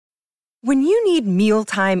When you need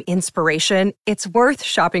mealtime inspiration, it's worth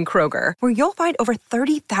shopping Kroger, where you'll find over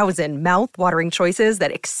 30,000 mouth-watering choices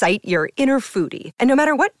that excite your inner foodie. And no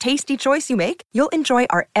matter what tasty choice you make, you'll enjoy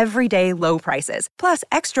our everyday low prices, plus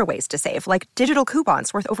extra ways to save, like digital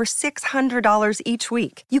coupons worth over $600 each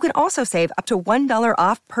week. You can also save up to $1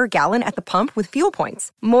 off per gallon at the pump with fuel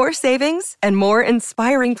points. More savings and more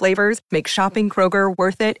inspiring flavors make shopping Kroger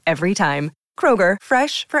worth it every time. Kroger,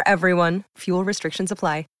 fresh for everyone. Fuel restrictions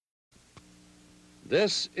apply.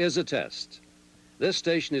 This is a test. This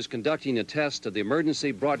station is conducting a test of the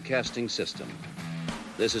emergency broadcasting system.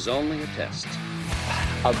 This is only a test.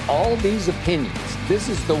 Of all these opinions, this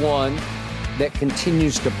is the one that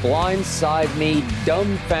continues to blindside me,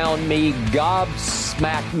 dumbfound me,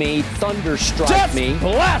 gobsmack me, thunderstrike me.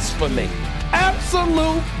 Blasphemy.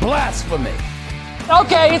 Absolute blasphemy.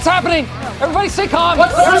 Okay, it's happening. Everybody stay calm.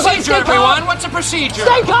 What's the procedure, everyone? What's the procedure?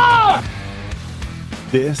 Stay calm!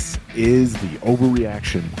 This is the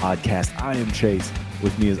Overreaction Podcast. I am Chase.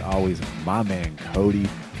 With me, as always, my man, Cody.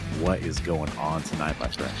 What is going on tonight, my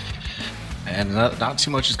friend? And not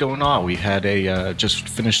too much is going on. We had just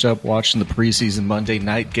finished up watching the preseason Monday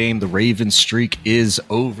night game. The Ravens streak is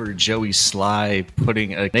over. Joey Sly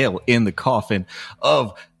putting a nail in the coffin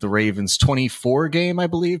of the Ravens 24 game, I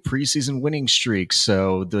believe, preseason winning streak.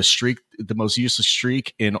 So the streak, the most useless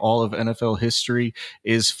streak in all of NFL history,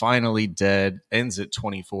 is finally dead. Ends at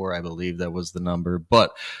 24, I believe that was the number.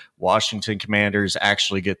 But Washington Commanders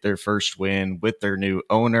actually get their first win with their new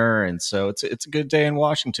owner, and so it's a good day in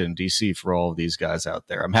Washington, D.C. for all of these guys out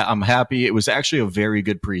there. I'm happy. It was actually a very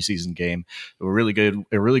good preseason game. A really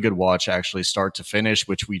good watch, actually, start to finish,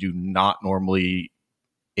 which we do not normally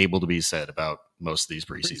able to be said about most of these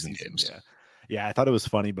preseason games. Yeah, I thought it was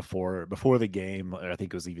funny before the game. I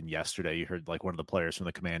think it was even yesterday. You heard like one of the players from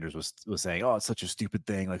the Commanders was saying, "Oh, it's such a stupid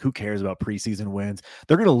thing. Like, who cares about preseason wins?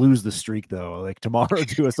 They're going to lose the streak though, like tomorrow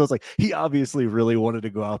too." So it's like he obviously really wanted to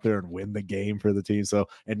go out there and win the game for the team. So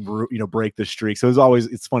and break the streak. So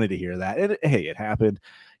it's funny to hear that. And hey, it happened.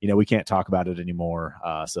 We can't talk about it anymore.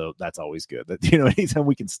 So that's always good. That anytime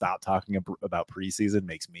we can stop talking about preseason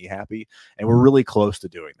makes me happy. And we're really close to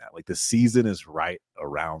doing that. Like the season is right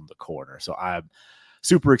around the corner. So I'm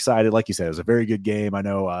super excited. Like you said, it was a very good game. I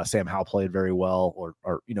know Sam Howell played very well, or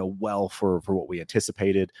well for what we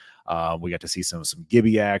anticipated. We got to see some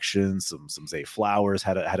Gibby action, some Zay Flowers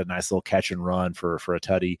had a nice little catch and run for a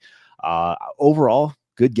tutty. Overall,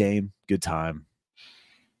 good game, good time.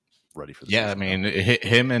 Ready for the season. I mean,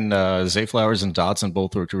 him and Zay Flowers and Dotson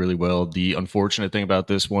both worked really well. The unfortunate thing about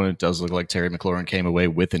this one, it does look like Terry McLaurin came away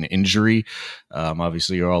with an injury.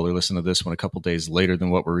 Obviously, you all are listening to this one a couple days later than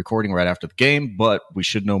what we're recording right after the game, but we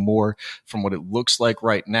should know more. From what it looks like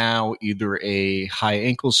right now, either a high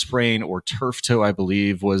ankle sprain or turf toe, I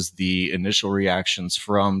believe, was the initial reactions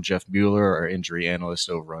from Jeff Mueller, our injury analyst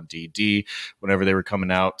over on DD, whenever they were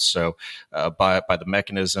coming out. So by the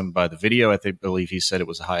mechanism, by the video, believe he said it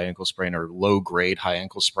was a high ankle sprain or low grade high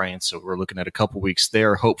ankle sprain. So we're looking at a couple weeks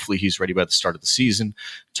there. Hopefully he's ready by the start of the season.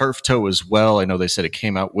 Turf toe as well. I know they said it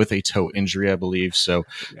came out with a toe injury, I believe. So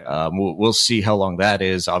we'll see how long that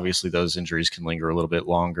is. Obviously those injuries can linger a little bit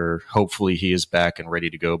longer. Hopefully he is back and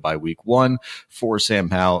ready to go by week 1 for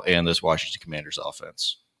Sam Howell and this Washington Commanders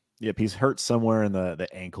offense. Yep, he's hurt somewhere in the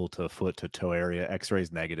ankle to foot to toe area.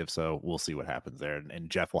 X-ray's negative, so we'll see what happens there. And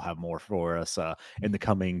Jeff will have more for us in the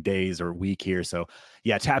coming days or week here. So,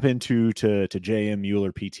 yeah, tap into to JM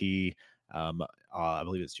Mueller PT. I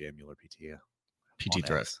believe it's JM Mueller PT. Yeah. PT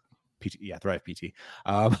Thrive. Thrive PT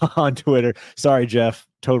on Twitter. Sorry, Jeff,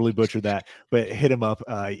 totally butchered that, but hit him up.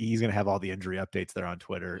 He's going to have all the injury updates there on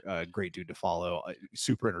Twitter. Great dude to follow,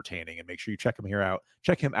 super entertaining, and make sure you check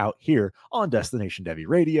him out here on Destination Devy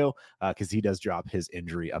Radio, because he does drop his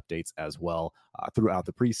injury updates as well throughout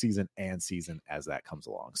the preseason and season as that comes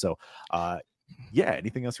along. So,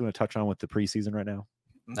 anything else you want to touch on with the preseason right now?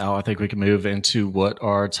 Now I think we can move into what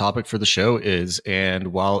our topic for the show is.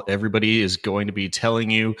 And while everybody is going to be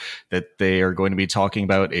telling you that they are going to be talking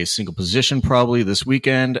about a single position probably this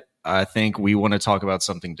weekend, I think we want to talk about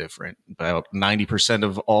something different. About 90%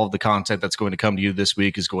 of all of the content that's going to come to you this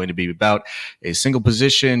week is going to be about a single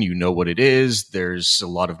position. You know what it is. There's a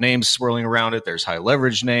lot of names swirling around it. There's high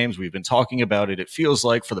leverage names. We've been talking about it. It feels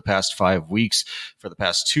like for the past 5 weeks, for the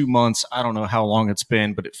past 2 months. I don't know how long it's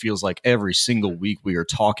been, but it feels like every single week we are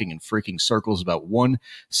talking in freaking circles about one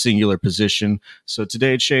singular position. So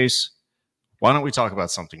today, Chase, why don't we talk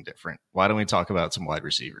about something different? Why don't we talk about some wide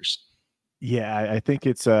receivers? Yeah, I think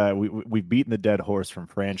it's we've beaten the dead horse from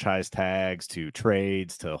franchise tags to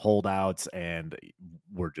trades to holdouts, and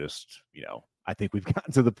we're just I think we've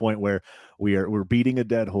gotten to the point where we're beating a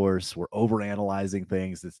dead horse. We're overanalyzing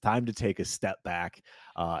things. It's time to take a step back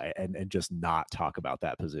and just not talk about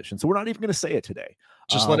that position. So we're not even going to say it today.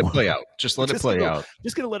 Just let it play out. Just let it play out.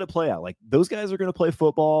 Just going to let it play out. Like, those guys are going to play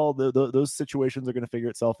football. Those situations are going to figure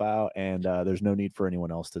itself out, and there's no need for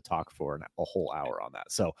anyone else to talk for a whole hour on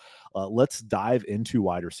that. So let's dive into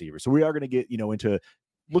wide receivers. So we are going to get into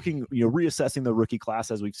looking, reassessing the rookie class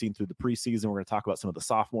as we've seen through the preseason. We're going to talk about some of the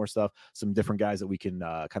sophomore stuff, some different guys that we can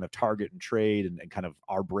kind of target and trade, and kind of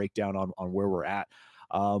our breakdown on where we're at.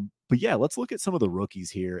 But yeah, let's look at some of the rookies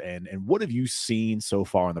here. And what have you seen so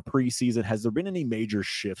far in the preseason? Has there been any major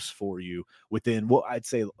shifts for you within what I'd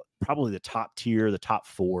say probably the top tier, the top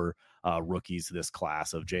four rookies of this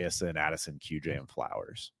class of JSN, Addison, QJ, and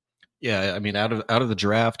Flowers? Yeah, I mean, out of the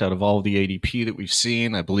draft, out of all the ADP that we've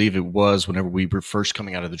seen, I believe it was whenever we were first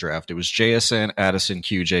coming out of the draft, it was JSN, Addison,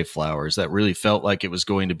 QJ, Flowers. That really felt like it was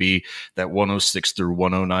going to be that 106 through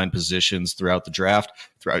 109 positions throughout the draft,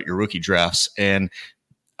 throughout your rookie drafts. And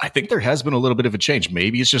I think there has been a little bit of a change.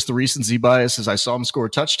 Maybe it's just the recency bias as I saw him score a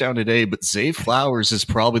touchdown today, but Zay Flowers is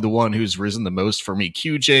probably the one who's risen the most for me.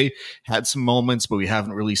 QJ had some moments, but we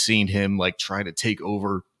haven't really seen him like try to take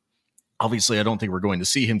over. Obviously, I don't think we're going to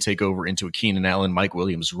see him take over into a Keenan Allen, Mike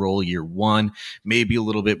Williams role year one. Maybe a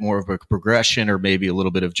little bit more of a progression, or maybe a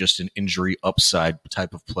little bit of just an injury upside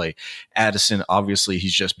type of play. Addison, obviously,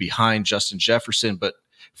 he's just behind Justin Jefferson, but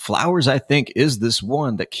Flowers, I think, is this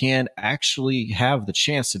one that can actually have the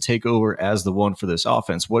chance to take over as the one for this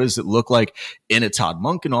offense. What does it look like in a Todd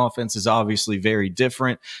Monken offense is obviously very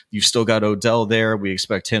different. You've still got Odell there. We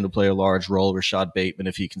expect him to play a large role. Rashad Bateman,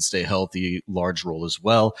 if he can stay healthy, large role as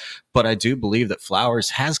well. But I do believe that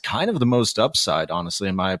Flowers has kind of the most upside, honestly,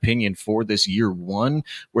 in my opinion, for this year one,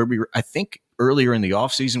 where I think earlier in the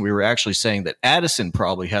offseason, we were actually saying that Addison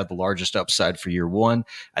probably had the largest upside for year one.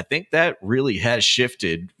 I think that really has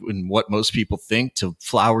shifted in what most people think to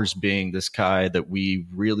Flowers being this guy that we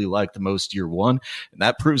really like the most year one. And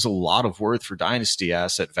that proves a lot of worth for dynasty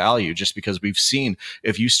asset value, just because we've seen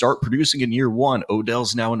if you start producing in year one,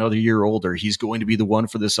 Odell's now another year older. He's going to be the one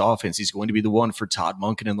for this offense. He's going to be the one for Todd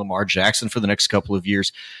Monken and Lamar Jackson for the next couple of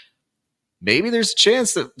years. Maybe there's a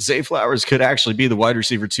chance that Zay Flowers could actually be the wide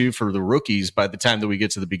receiver 2 for the rookies by the time that we get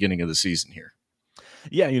to the beginning of the season here.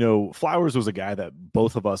 Yeah, Flowers was a guy that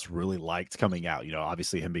both of us really liked coming out.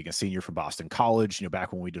 Obviously him being a senior from Boston College,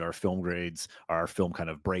 back when we did our film grades, our film kind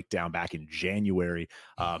of breakdown back in January,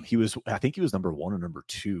 I think he was number 1 or number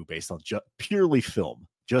 2 based on purely film.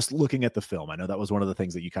 Just looking at the film. I know that was one of the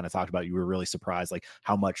things that you kind of talked about. You were really surprised, like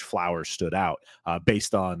how much Flowers stood out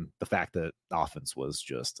based on the fact that offense was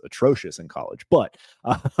just atrocious in college. But,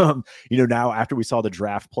 now after we saw the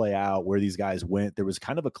draft play out, where these guys went, there was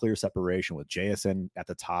kind of a clear separation with JSN at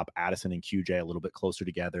the top, Addison and QJ a little bit closer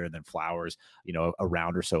together, and then Flowers, a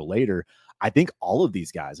round or so later. I think all of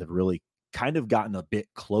these guys have really kind of gotten a bit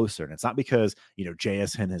closer, and it's not because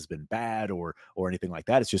JSN has been bad or anything like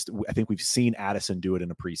that. It's just I think we've seen Addison do it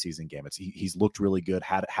in a preseason game. He's looked really good,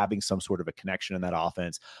 having some sort of a connection in that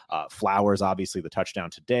offense. Flowers, obviously the touchdown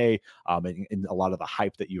today, and a lot of the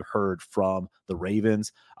hype that you heard from the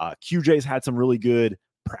Ravens. QJ's had some really good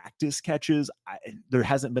practice catches. There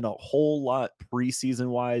hasn't been a whole lot preseason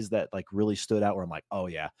wise that like really stood out where I'm like, oh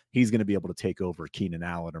yeah, he's going to be able to take over Keenan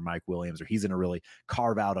Allen or Mike Williams, or he's going to really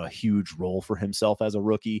carve out a huge role for himself as a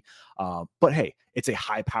rookie. But hey, it's a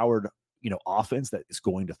high powered offense that is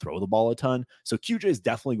going to throw the ball a ton. So QJ is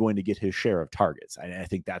definitely going to get his share of targets. And I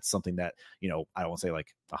think that's something that, I won't say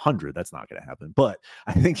like 100, that's not going to happen, but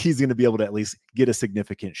I think he's going to be able to at least get a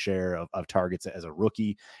significant share of targets as a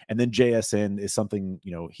rookie. And then JSN is something,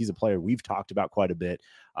 he's a player we've talked about quite a bit,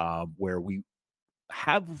 where we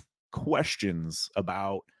have questions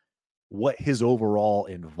about what his overall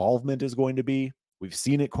involvement is going to be. We've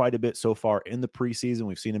seen it quite a bit so far in the preseason.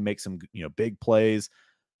 We've seen him make some, big plays.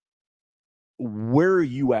 Where are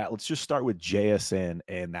you at? Let's just start with JSN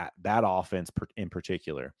and that offense in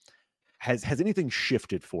particular. Has anything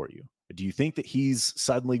shifted for you? Do you think that he's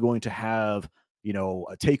suddenly going to have,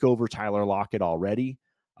 a takeover Tyler Lockett already?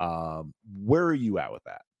 Where are you at with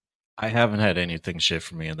that? I haven't had anything shift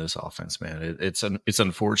for me in this offense, man. It's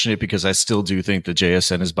unfortunate because I still do think that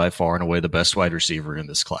JSN is by far and away the best wide receiver in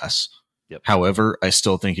this class. Yep. However, I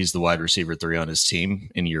still think he's the wide receiver 3 on his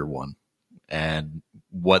team in year one. And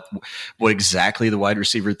what exactly the wide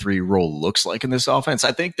receiver 3 role looks like in this offense,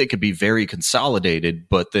 I think they could be very consolidated,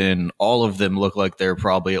 but then all of them look like they're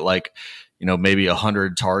probably at like, maybe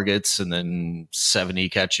 100 targets and then 70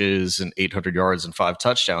 catches and 800 yards and 5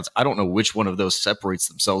 touchdowns. I don't know which one of those separates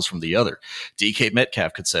themselves from the other. DK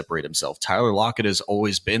Metcalf could separate himself. Tyler Lockett has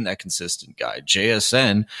always been that consistent guy.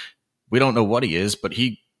 JSN we don't know what he is, but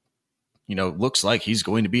he, looks like he's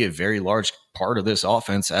going to be a very large part of this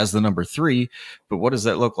offense as the number 3. But what does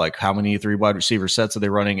that look like? How many 3 wide receiver sets are they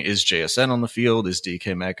running? Is JSN on the field? Is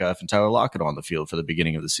DK Metcalf and Tyler Lockett on the field for the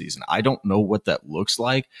beginning of the season? I don't know what that looks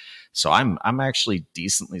like. So I'm actually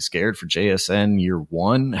decently scared for JSN year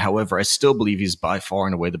 1. However, I still believe he's by far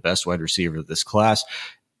and away the best wide receiver of this class.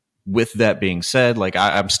 With that being said, like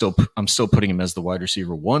I'm still putting him as the wide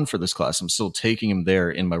receiver 1 for this class. I'm still taking him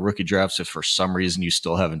there in my rookie drafts. If for some reason you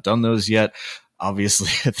still haven't done those yet,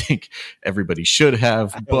 obviously I think everybody should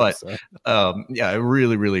have. But so. I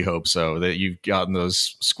really, really hope so that you've gotten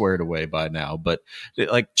those squared away by now. But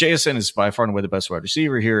like JSN is by far and away the best wide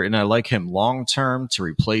receiver here, and I like him long term to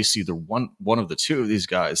replace either one of the 2 of these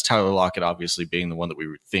guys. Tyler Lockett obviously being the one that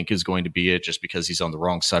we think is going to be it, just because he's on the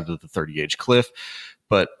wrong side of the 30-age cliff,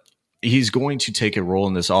 but he's going to take a role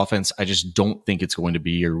in this offense. I just don't think it's going to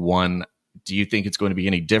be year 1. Do you think it's going to be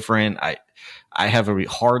any different? I have a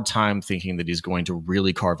hard time thinking that he's going to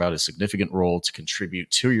really carve out a significant role to contribute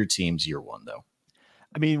to your team's year 1, though.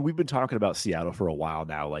 I mean, we've been talking about Seattle for a while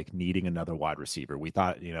now, like needing another wide receiver. We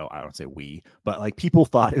thought, I don't say we, but like people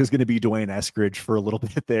thought it was going to be Dwayne Eskridge for a little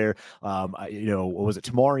bit there. What was it,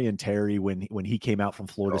 Tamari and Terry when he came out from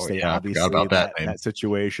Florida State? Yeah, obviously, about that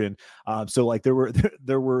situation. So like there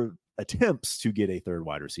were attempts to get a third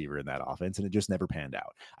wide receiver in that offense, and it just never panned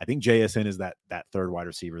out. I think JSN is that third wide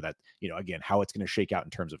receiver that, again, how it's going to shake out in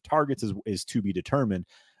terms of targets is to be determined.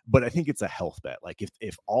 But I think it's a health bet. Like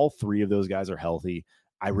if all 3 of those guys are healthy,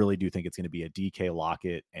 I really do think it's going to be a DK,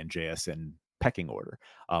 Lockett, and JSN pecking order.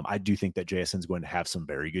 I do think that JSN is going to have some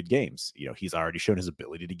very good games. He's already shown his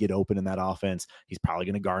ability to get open in that offense. He's probably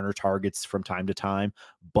going to garner targets from time to time,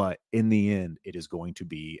 but in the end, it is going to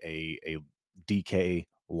be a DK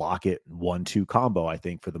Lockett 1-2 combo, I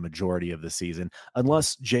think, for the majority of the season,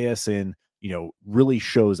 unless JSN really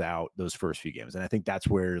shows out those first few games. And I think that's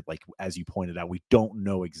where, like, as you pointed out, we don't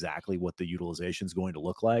know exactly what the utilization is going to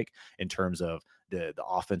look like in terms of the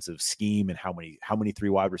offensive scheme and how many 3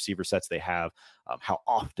 wide receiver sets they have, how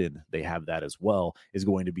often they have that as well is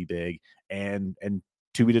going to be big. And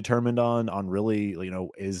to be determined on really,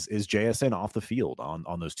 is JSN off the field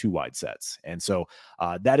on those 2 wide sets. And so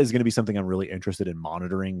that is going to be something I'm really interested in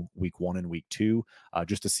monitoring week 1 and week 2,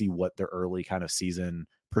 just to see what their early kind of season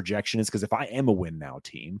projection is. Because if I am a win now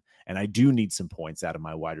team and I do need some points out of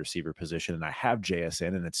my wide receiver position and I have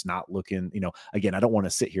JSN and it's not looking, again, I don't want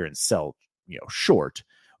to sit here and sell, short,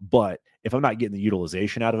 but if I'm not getting the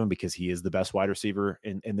utilization out of him because he is the best wide receiver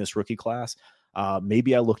in this rookie class,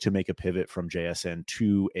 maybe I look to make a pivot from JSN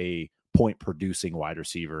to a point producing wide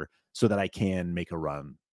receiver so that I can make a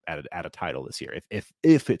run at a title this year.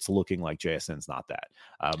 If it's looking like JSN's not that.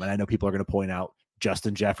 And I know people are going to point out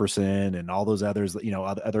Justin Jefferson and all those others,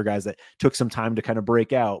 other guys that took some time to kind of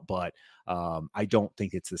break out, but I don't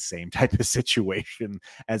think it's the same type of situation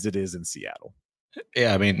as it is in Seattle.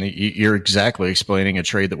 Yeah, I mean, you're exactly explaining a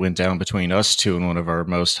trade that went down between us 2 in one of our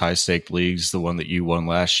most high-stake leagues, the one that you won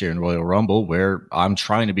last year in Royal Rumble, where I'm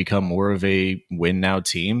trying to become more of a win-now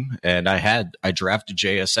team. And I drafted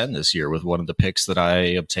JSN this year with one of the picks that I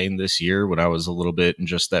obtained this year when I was a little bit in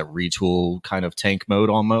just that retool kind of tank mode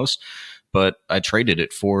almost. But I traded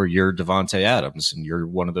it for your Devontae Adams, and you're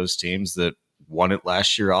one of those teams that won it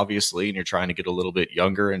last year, obviously, and you're trying to get a little bit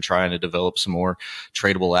younger and trying to develop some more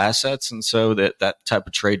tradable assets. And so that type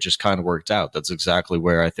of trade just kind of worked out. That's exactly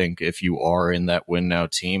where I think if you are in that win now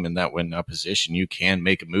team, in that win now position, you can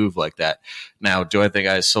make a move like that. Now, do I think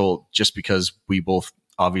I sold just because we both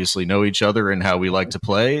obviously know each other and how we like to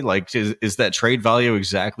play? Like, is that trade value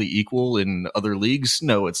exactly equal in other leagues?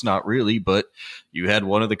 No, it's not really, but you had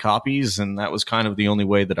one of the copies and that was kind of the only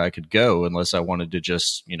way that I could go unless I wanted to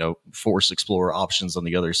just, force explore options on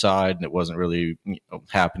the other side. And it wasn't really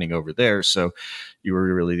happening over there. So you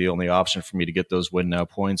were really the only option for me to get those win now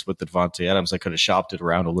points with the Devontae Adams. I could have shopped it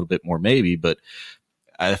around a little bit more maybe, but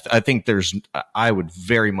I think I would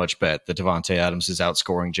very much bet that Devontae Adams is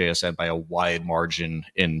outscoring JSN by a wide margin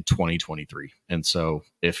in 2023. And so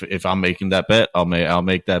if I'm making that bet, I'll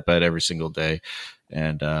make that bet every single day.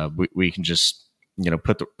 And we can just,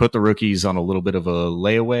 put the rookies on a little bit of a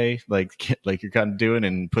layaway, like you're kind of doing,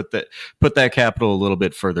 and put that capital a little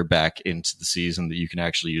bit further back into the season that you can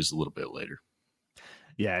actually use a little bit later.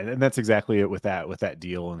 Yeah, and that's exactly it with that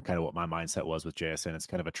deal, and kind of what my mindset was with JSN. It's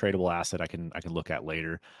kind of a tradable asset I can look at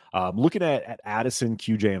later. Looking at Addison,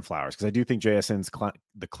 QJ, and Flowers, because I do think JSN's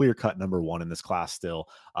the clear-cut number 1 in this class still.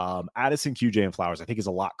 Addison, QJ, and Flowers I think is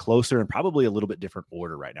a lot closer and probably a little bit different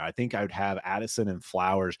order right now. I think I would have Addison and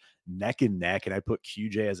Flowers neck and neck, and I put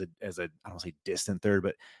QJ as a I don't say distant third,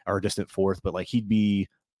 or distant fourth, but like he'd be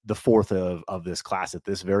the fourth of this class at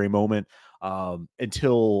this very moment,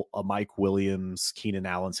 until a Mike Williams, Keenan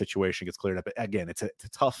Allen situation gets cleared up. Again, it's a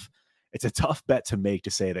tough bet to make,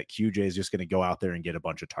 to say that QJ is just going to go out there and get a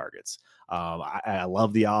bunch of targets. I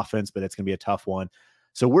love the offense, but it's going to be a tough one.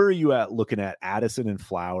 So where are you at looking at Addison and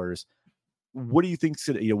Flowers? What do you think?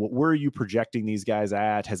 Where are you projecting these guys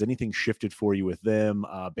at? Has anything shifted for you with them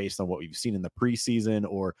based on what we've seen in the preseason,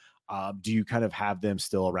 or do you kind of have them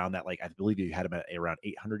still around that? Like, I believe you had them at around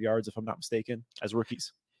 800 yards, if I'm not mistaken, as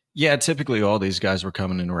rookies. Yeah, typically all these guys were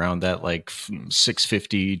coming in around that like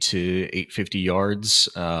 650 to 850 yards.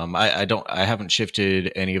 I haven't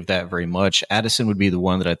shifted any of that very much. Addison would be the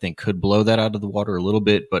one that I think could blow that out of the water a little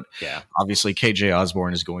bit, but obviously KJ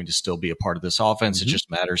Osborne is going to still be a part of this offense. Mm-hmm. It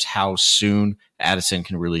just matters how soon Addison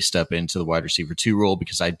can really step into the wide receiver 2 role,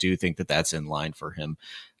 because I do think that that's in line for him.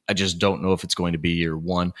 I just don't know if it's going to be year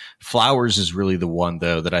one. Flowers is really the one,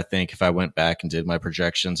 though, that I think if I went back and did my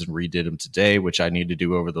projections and redid them today, which I need to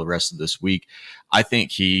do over the rest of this week, I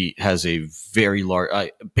think he has a very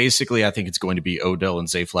large basically, I think it's going to be Odell and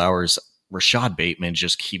Zay Flowers. Rashad Bateman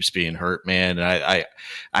just keeps being hurt, man. And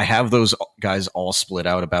I have those guys all split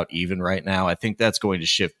out about even right now. I think that's going to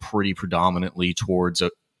shift pretty predominantly towards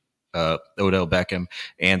Odell Beckham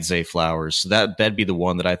and Zay Flowers. So that'd be the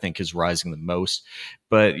one that I think is rising the most.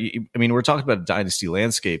 But I mean, we're talking about a dynasty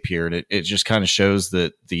landscape here, and it just kind of shows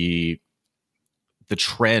that the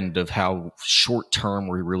trend of how short term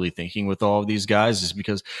we're really thinking with all of these guys is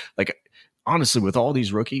because, like, honestly, with all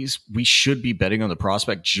these rookies, we should be betting on the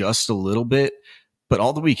prospect just a little bit. But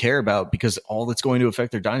all that we care about, because all that's going to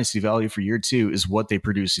affect their dynasty value for year 2 is what they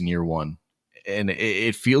produce in year 1. And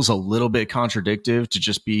it feels a little bit contradictory to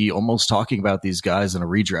just be almost talking about these guys in a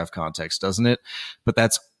redraft context, doesn't it? But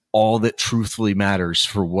that's all that truthfully matters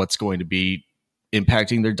for what's going to be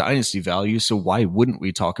impacting their dynasty value. So why wouldn't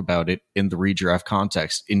we talk about it in the redraft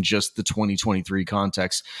context, in just the 2023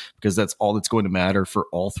 context? Because that's all that's going to matter for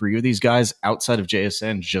all 3 of these guys outside of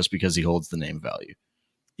JSN, just because he holds the name value.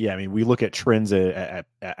 Yeah, I mean, we look at trends at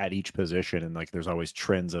each position, and like there's always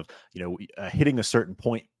trends of, hitting a certain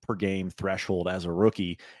point per game threshold as a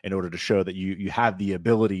rookie in order to show that you have the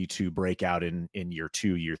ability to break out in year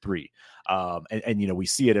 2, year 3. And we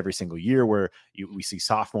see it every single year where we see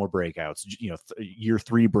sophomore breakouts, year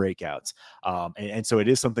 3 breakouts. And so it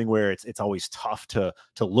is something where it's always tough to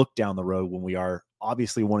look down the road when we are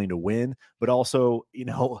obviously wanting to win, but also,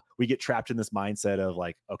 we get trapped in this mindset of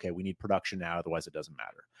like, okay, we need production now, otherwise it doesn't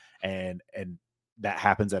matter. And that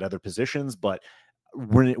happens at other positions, but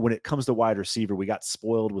when it comes to wide receiver, we got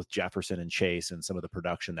spoiled with Jefferson and Chase and some of the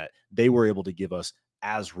production that they were able to give us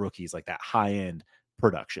as rookies, like that high end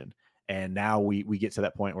production. And now we get to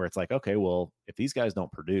that point where it's like, okay, well, if these guys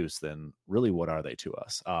don't produce, then really what are they to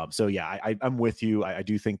us? So yeah, I'm with you. I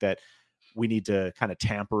do think that we need to kind of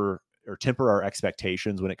temper our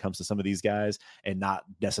expectations when it comes to some of these guys, and not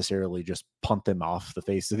necessarily just punt them off the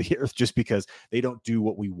face of the earth just because they don't do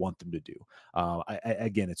what we want them to do.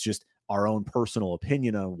 Again, it's just our own personal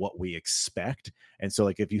opinion on what we expect. And so,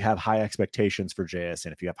 like, if you have high expectations for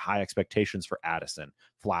JSN, if you have high expectations for Addison,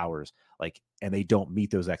 Flowers, and they don't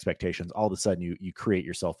meet those expectations, all of a sudden you create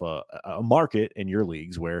yourself a market in your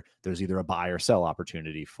leagues where there's either a buy or sell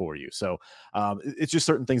opportunity for you. So it's just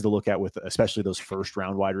certain things to look at with, especially those first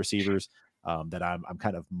round wide receivers that I'm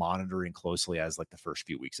kind of monitoring closely as like the first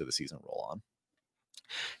few weeks of the season roll on.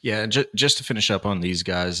 Yeah, just to finish up on these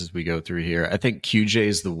guys as we go through here, I think QJ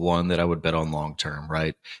is the one that I would bet on long term,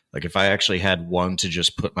 right? Like, if I actually had one to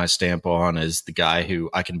just put my stamp on as the guy who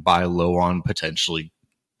I can buy low on potentially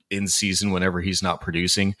in season whenever he's not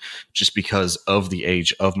producing, just because of the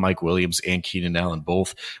age of Mike Williams and Keenan Allen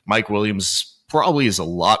both. Mike Williams probably is a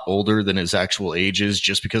lot older than his actual age is,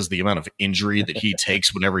 just because of the amount of injury that he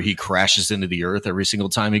takes whenever he crashes into the earth every single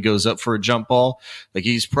time he goes up for a jump ball. Like,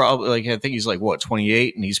 he's probably I think he's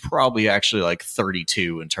 28, and he's probably actually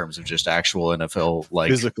 32 in terms of just actual NFL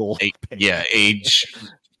physical age. Yeah,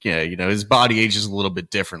 his body ages a little bit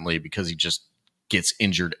differently because he just gets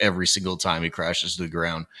injured every single time he crashes to the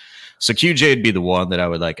ground. So QJ would be the one that I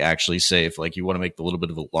would actually say if you want to make a little bit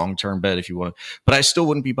of a long-term bet if you want, but I still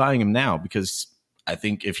wouldn't be buying him now, because I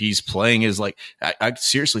think if he's playing as I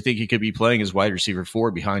seriously think he could be playing as wide receiver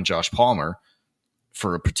 4 behind Josh Palmer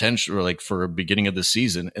for a potential, for a beginning of the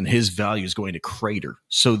season, and his value is going to crater.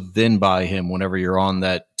 So then buy him whenever you're on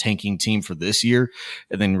that tanking team for this year,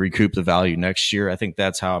 and then recoup the value next year. I think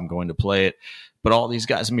that's how I'm going to play it. But all these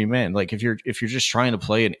guys, if you're just trying to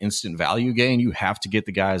play an instant value game, you have to get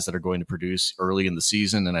the guys that are going to produce early in the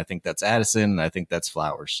season. And I think that's Addison, and I think that's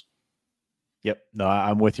Flowers. Yep. No,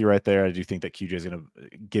 I'm with you right there. I do think that QJ is going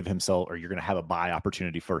to give himself, or you're going to have a buy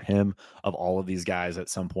opportunity for him of all of these guys at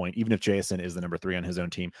some point. Even if JSN is the number 3 on his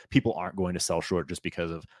own team, people aren't going to sell short just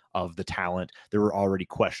because of the talent. There were already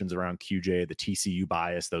questions around QJ, the TCU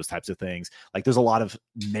bias, those types of things. Like there's a lot of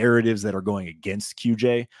narratives that are going against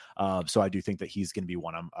QJ. So I do think that he's going to be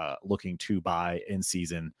one I'm looking to buy in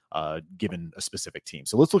season, given a specific team.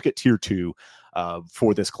 So let's look at tier 2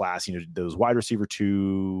 for this class. You know, those wide receiver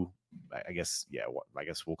 2. I guess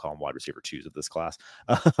we'll call them wide receiver 2s of this class.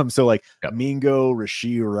 So like Mingo,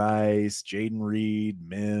 Rashee Rice, Jaden Reed,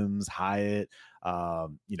 Mims, Hyatt,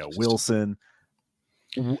 Wilson.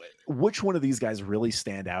 Which one of these guys really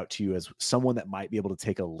stand out to you as someone that might be able to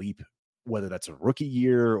take a leap, whether that's a rookie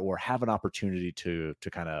year or have an opportunity to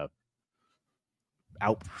kind of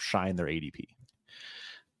outshine their ADP?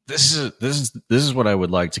 This is what I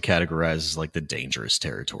would like to categorize as like the dangerous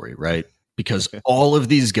territory, right? Because all of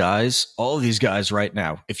these guys right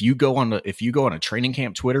now, if you go on a training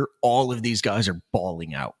camp Twitter, all of these guys are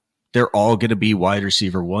balling out. They're all going to be wide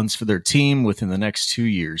receiver 1s for their team within the next 2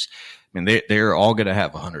 years. I mean, they're all going to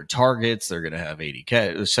have 100 targets. They're going to have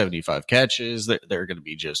 75 catches. They're going to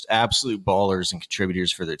be just absolute ballers and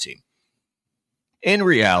contributors for their team. In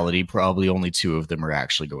reality, probably only 2 of them are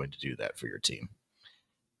actually going to do that for your team.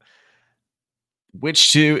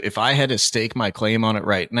 Which 2, if I had to stake my claim on it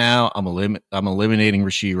right now, I'm eliminating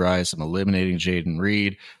Rashee Rice. I'm eliminating Jaden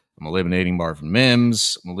Reed. I'm eliminating Marvin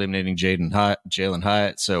Mims. I'm eliminating Jalen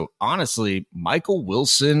Hyatt. So honestly, Michael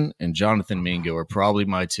Wilson and Jonathan Mingo are probably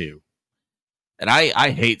my 2. And I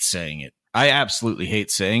hate saying it. I absolutely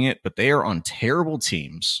hate saying it, but they are on terrible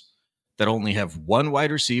teams that only have 1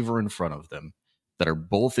 wide receiver in front of them that are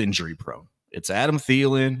both injury prone. It's Adam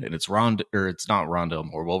Thielen and it's not Rondale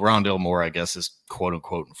Moore. Well, Rondale Moore, I guess, is quote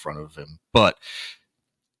unquote in front of him, but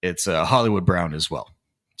it's Hollywood Brown as well.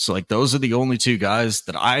 So like those are the only 2 guys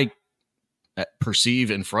that I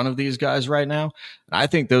perceive in front of these guys right now. And I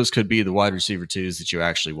think those could be the wide receiver 2s that you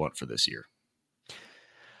actually want for this year.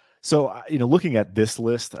 So, looking at this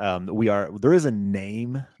list, there is a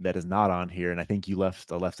name that is not on here. And I think you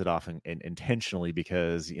left it off intentionally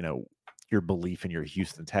because, your belief in your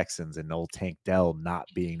Houston Texans and Noel Tank Dell not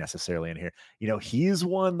being necessarily in here. He's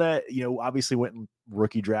one that, obviously went in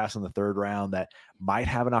rookie drafts in the 3rd round that might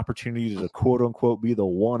have an opportunity to quote unquote be the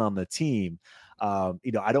one on the team. I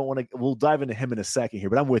don't want to, we'll dive into him in a second here,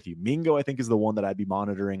 but I'm with you. Mingo, I think, is the one that I'd be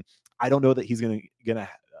monitoring. I don't know that he's going to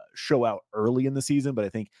show out early in the season, but I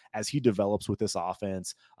think as he develops with this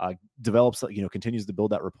offense, continues to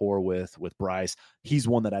build that rapport with Bryce, he's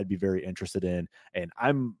one that I'd be very interested in. And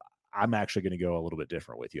I'm actually going to go a little bit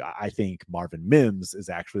different with you. I think Marvin Mims is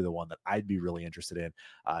actually the one that I'd be really interested in.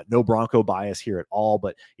 No Bronco bias here at all,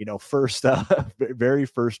 but very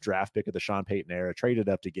first draft pick of the Sean Payton era, traded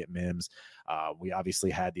up to get Mims. We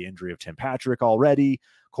obviously had the injury of Tim Patrick already.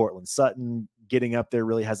 Cortland Sutton getting up there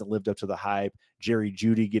really hasn't lived up to the hype. Jerry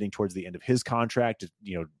Jeudy getting towards the end of his contract,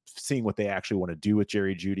 seeing what they actually want to do with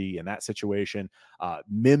Jerry Jeudy in that situation.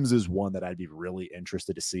 Mims is one that I'd be really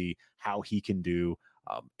interested to see how he can do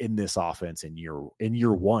in this offense in year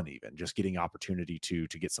 1, even just getting opportunity to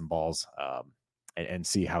get some balls and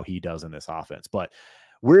see how he does in this offense. But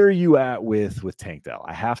where are you at with Tank Dell?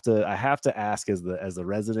 I have to ask as the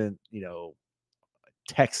resident,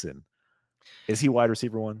 Texan, is he wide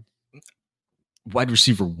receiver 1? Wide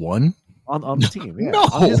receiver 1? On the team, yeah. No.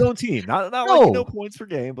 On his own team, not no. like no points per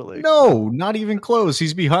game, but like no, not even close.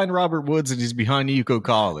 He's behind Robert Woods and he's behind Nico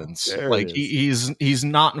Collins. He's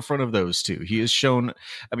not in front of those 2. He has shown.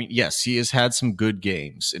 I mean, yes, he has had some good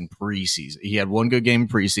games in preseason. He had 1 good game in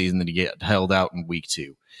preseason that he get held out in week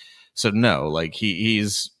 2. So no, like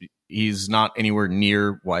he's not anywhere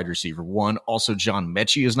near wide receiver 1. Also, John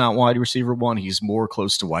Mechie is not wide receiver 1. He's more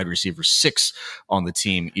close to wide receiver 6 on the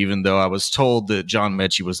team, even though I was told that John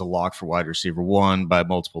Mechie was a lock for wide receiver 1 by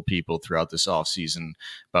multiple people throughout this offseason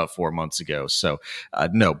about 4 months ago. So,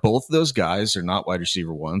 no, both those guys are not wide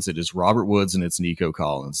receiver 1s. It is Robert Woods and it's Nico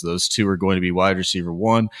Collins. Those 2 are going to be wide receiver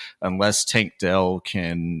 1 unless Tank Dell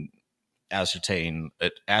can ascertain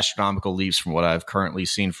astronomical leaps from what I've currently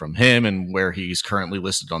seen from him and where he's currently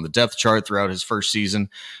listed on the depth chart throughout his first season.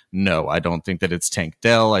 No, I don't think that it's Tank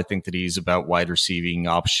Dell. I think that he's about wide receiving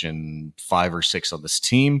option 5 or 6 on this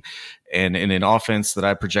team. And in an offense that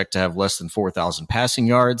I project to have less than 4,000 passing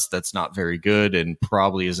yards, that's not very good and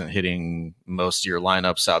probably isn't hitting most of your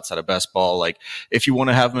lineups outside of best ball. Like if you want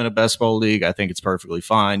to have him in a best ball league, I think it's perfectly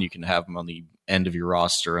fine. You can have him on the end of your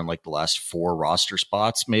roster in like the last 4 roster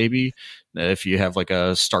spots, maybe if you have like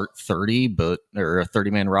a start 30, or a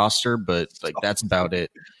 30-man roster, but like that's about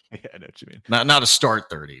it. Yeah, I know what you mean. Not a start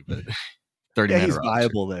 30, but 30-man he's roster.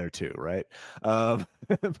 viable there too, right?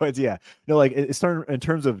 But yeah, no, like it's in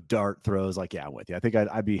terms of dart throws, like I'm with you. I think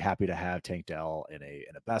I'd be happy to have Tank Dell in a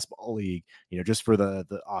best ball league, just for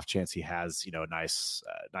the off chance he has a nice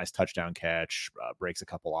touchdown catch, breaks a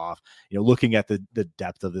couple off. Looking at the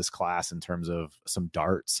depth of this class in terms of some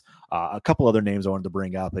darts, a couple other names I wanted to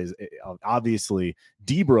bring up is obviously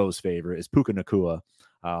Debro's favorite is Puka Nacua.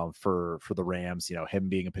 For the Rams, him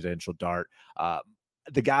being a potential dart.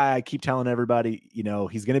 The guy I keep telling everybody,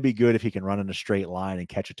 he's going to be good if he can run in a straight line and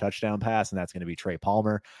catch a touchdown pass, and that's going to be Trey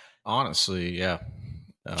Palmer. Honestly, yeah.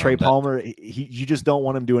 Trey Palmer, you just don't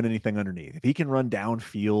want him doing anything underneath. If he can run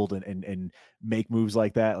downfield and make moves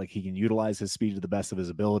like that, like he can utilize his speed to the best of his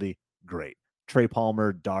ability, great. Trey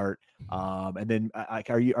Palmer, dart. And then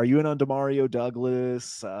are you in on Demario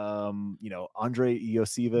Douglas? Andre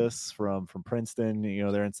Iosivas from Princeton,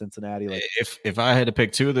 they're in Cincinnati. Like if I had to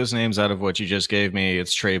pick two of those names out of what you just gave me,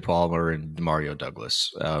 it's Trey Palmer and Demario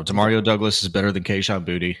Douglas. Demario Douglas is better than Kayshon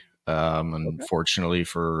Boutte. Unfortunately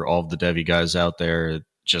for all of the Devy guys out there, it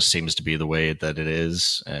just seems to be the way that it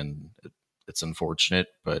is, and it's unfortunate,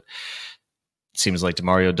 but it seems like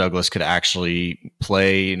Demario Douglas could actually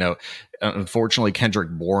play. Unfortunately, Kendrick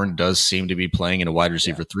Bourne does seem to be playing in a wide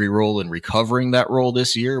receiver 3 role and recovering that role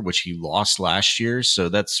this year, which he lost last year. So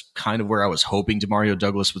that's kind of where I was hoping Demario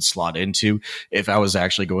Douglas would slot into if I was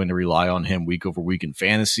actually going to rely on him week over week in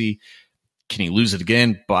fantasy. Can he lose it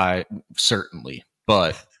again? Certainly.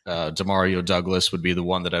 But Demario Douglas would be the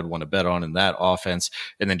one that I'd want to bet on in that offense.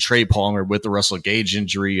 And then Trey Palmer with the Russell Gage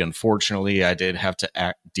injury. Unfortunately, I did have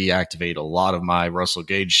to deactivate a lot of my Russell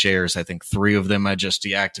Gage shares. I think 3 of them I just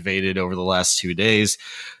deactivated over the last 2 days.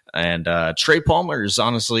 And Trey Palmer is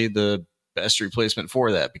honestly the best replacement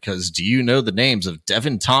for that, because do you know the names of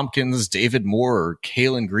Devin Tompkins, David Moore, or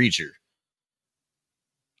Kalen Grieger?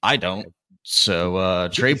 I don't. So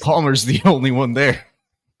Trey Palmer's the only one there.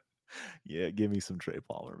 Yeah, give me some Trey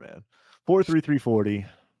Palmer, man. 4.3340,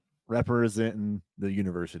 representing the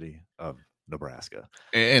University of Nebraska.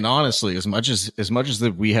 And honestly, as much as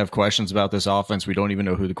that we have questions about this offense, we don't even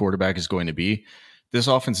know who the quarterback is going to be. This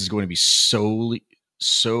offense is going to be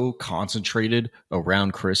so concentrated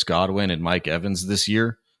around Chris Godwin and Mike Evans this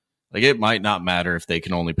year. Like, it might not matter if they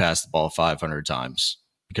can only pass the ball 500 times,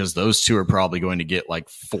 because those two are probably going to get like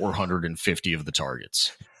 450 of the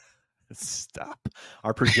targets. Stop.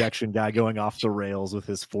 Our projection guy going off the rails with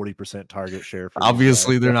his 40% target share.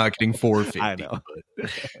 Obviously, they're not getting 450. I know. But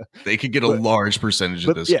they could get a large percentage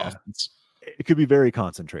of this offense. It could be very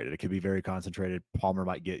concentrated. Palmer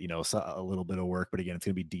might get, a little bit of work, but again, it's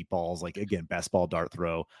going to be deep balls. Like, again, best ball, dart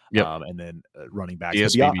throw, and then running back.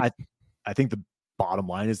 I think the bottom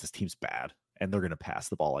line is this team's bad, and they're going to pass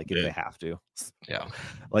the ball if they have to. Yeah.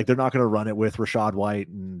 Like, they're not going to run it with Rashad White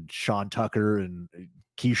and Sean Tucker and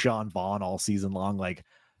Keyshawn Vaughn all season long. Like,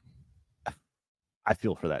 I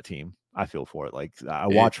feel for that team. I feel for it. Like, I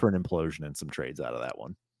watch for an implosion and some trades out of that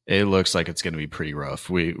one. It looks like it's going to be pretty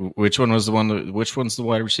rough. Which one's the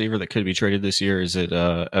wide receiver that could be traded this year? Is it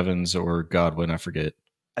Evans or Godwin? I forget.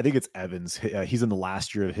 I think it's Evans. He's in the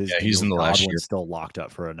last year of his deal. He's in the last year. Still locked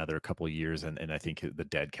up for another couple of years, and I think the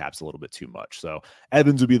dead cap's a little bit too much. So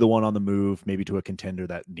Evans would be the one on the move, maybe to a contender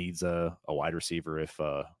that needs a wide receiver if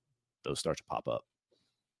those start to pop up.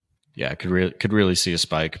 Yeah, could really see a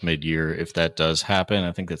spike mid-year if that does happen.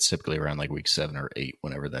 I think that's typically around like week 7 or 8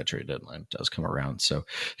 whenever that trade deadline does come around. So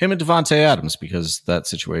him and Devontae Adams, because that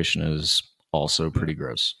situation is also pretty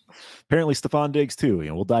gross. Apparently Stephon Diggs too.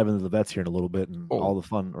 We'll dive into the vets here in a little bit and all the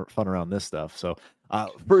fun around this stuff. So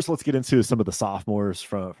first, let's get into some of the sophomores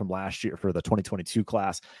from last year for the 2022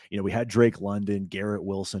 class. We had Drake London, Garrett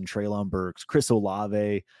Wilson, Treylon Burks, Chris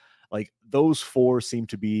Olave. Like, those 4 seem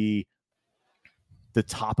to be the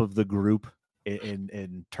top of the group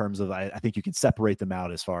in terms of, I think you can separate them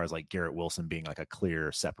out as far as like Garrett Wilson being like a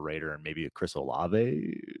clear separator, and maybe a Chris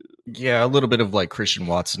Olave. Yeah, a little bit of like Christian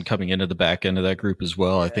Watson coming into the back end of that group as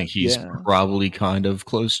well. I think he's probably kind of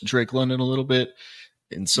close to Drake London a little bit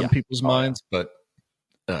in some people's minds, but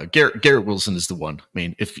Garrett Wilson is the one. I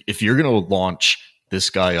mean, if you're going to launch this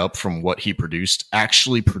guy up from what he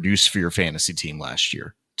actually produced for your fantasy team last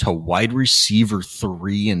year to wide receiver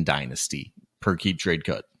 3 in Dynasty per keep trade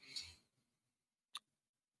cut,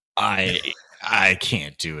 I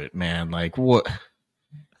can't do it, man. Like, what?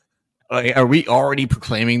 Like, are we already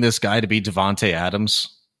proclaiming this guy to be Devontae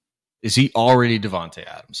Adams? Is he already Devontae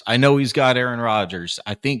Adams? I know he's got Aaron Rodgers.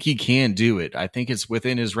 I think he can do it. I think it's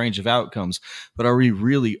within his range of outcomes. But are we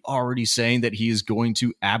really already saying that he is going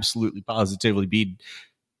to absolutely positively be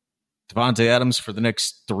Devontae Adams for the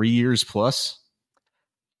next 3 years plus?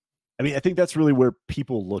 I mean, I think that's really where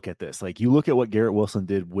people look at this. Like, you look at what Garrett Wilson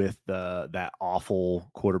did with that awful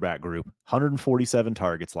quarterback group: 147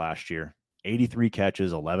 targets last year, 83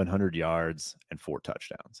 catches, 1,100 yards, and 4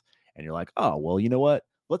 touchdowns. And you're like, oh, well, you know what?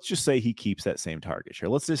 Let's just say he keeps that same target share.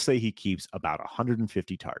 Let's just say he keeps about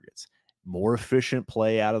 150 targets. More efficient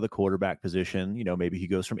play out of the quarterback position. You know, maybe he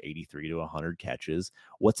goes from 83 to 100 catches.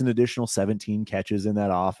 What's an additional 17 catches in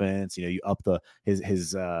that offense? You know, you up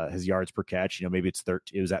his yards per catch. You know, maybe it's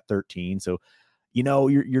 13. It was at 13. So, you know,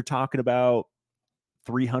 you're talking about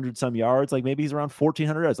 300 some yards. Like, maybe he's around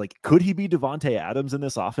 1,400 yards. Like, could he be Devontae Adams in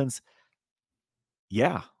this offense?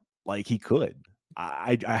 Yeah, like he could.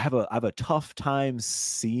 I have a tough time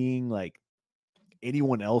seeing like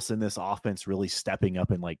anyone else in this offense really stepping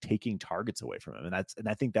up and like taking targets away from him. And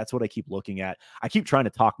I think that's what I keep looking at. I keep trying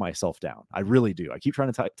to talk myself down. I really do. I keep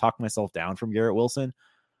trying to talk myself down from Garrett Wilson,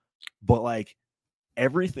 but like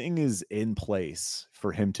everything is in place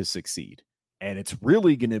for him to succeed. And it's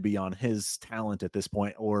really going to be on his talent at this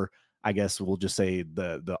point, or I guess we'll just say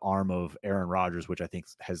the arm of Aaron Rodgers, which I think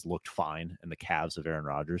has looked fine, and the calves of Aaron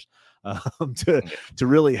Rodgers to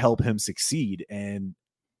really help him succeed. And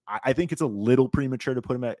I think it's a little premature to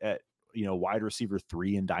put him at wide receiver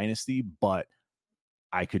 3 in Dynasty, but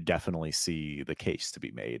I could definitely see the case to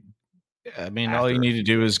be made. Yeah, I mean, all you need to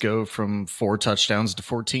do is go from 4 touchdowns to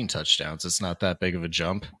 14 touchdowns. It's not that big of a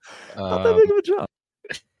jump. Not that big of a jump.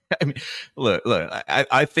 I mean, look,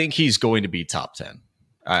 I think he's going to be top 10.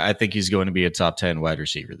 I think he's going to be a top 10 wide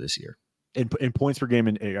receiver this year. In points per game,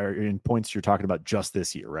 in points you're talking about just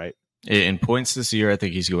this year, right? In points this year, I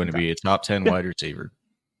think he's going to be a top 10 wide receiver.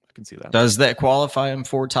 I can see that. Does that qualify him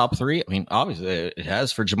for top 3? I mean, obviously it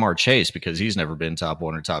has for Jamar Chase, because he's never been top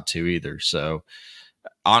 1 or top 2 either. So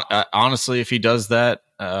honestly, if he does that,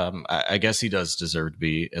 I guess he does deserve to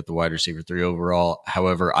be at the wide receiver 3 overall.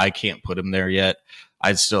 However, I can't put him there yet.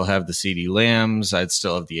 I'd still have the CeeDee Lambs. I'd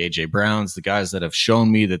still have the AJ Browns, the guys that have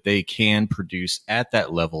shown me that they can produce at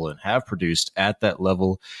that level and have produced at that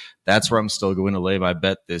level. That's where I'm still going to lay my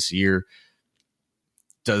bet this year.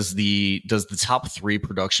 Does the top 3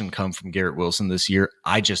 production come from Garrett Wilson this year?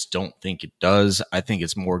 I just don't think it does. I think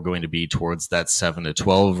it's more going to be towards that 7 to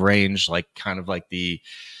 12 range, like kind of like the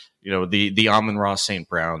Amon-Ra St.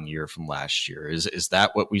 Brown year from last year. Is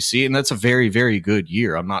that what we see? And that's a very, very good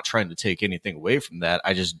year. I'm not trying to take anything away from that.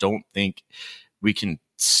 I just don't think we can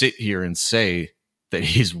sit here and say that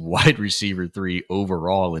he's wide receiver 3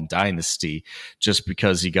 overall in Dynasty just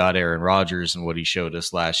because he got Aaron Rodgers and what he showed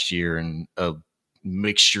us last year and a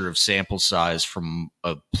mixture of sample size from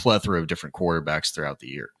a plethora of different quarterbacks throughout the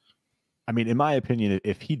year. I mean, in my opinion,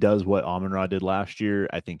 if he does what Amon-Ra did last year,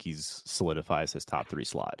 I think he's solidifies his top 3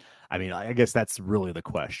 slot. I mean, I guess that's really the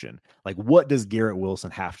question. Like, what does Garrett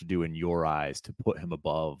Wilson have to do in your eyes to put him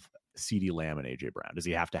above CeeDee Lamb and AJ Brown? Does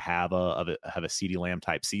he have to have a CeeDee Lamb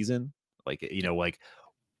type season? Like, like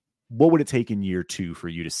what would it take in year 2 for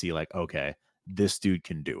you to see like, okay, this dude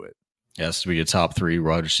can do it? It has to be a top 3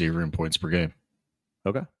 wide receiver in points per game.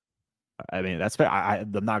 Okay. I mean, that's fair.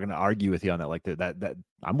 I'm not going to argue with you on that. Like that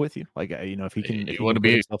I'm with you. Like, if he can, if he want to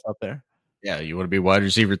be himself up there. Yeah. You want to be wide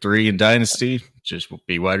receiver 3 in Dynasty, just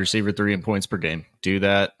be wide receiver 3 in points per game. Do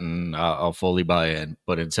that. And I'll fully buy in.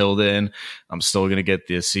 But until then, I'm still going to get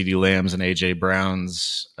the CeeDee Lambs and AJ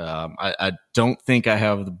Browns. I don't think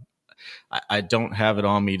I don't have it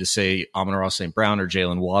on me to say Amon-Ra St. Brown or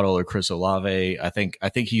Jalen Waddle or Chris Olave. I think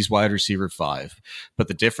he's wide receiver 5. But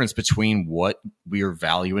the difference between what we are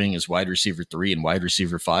valuing as wide receiver 3 and wide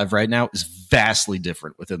receiver 5 right now is vastly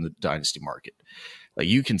different within the Dynasty market. Like,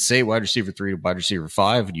 you can say wide receiver 3 to wide receiver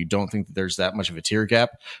 5, and you don't think that there's that much of a tier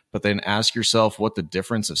gap. But then ask yourself what the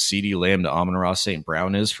difference of CeeDee Lamb to Amon-Ra St.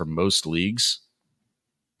 Brown is for most leagues.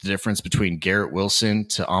 The difference between Garrett Wilson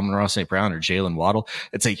to Amon-Ra St. Brown or Jalen Waddle,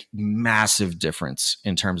 it's a massive difference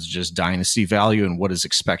in terms of just dynasty value and what is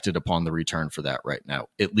expected upon the return for that right now,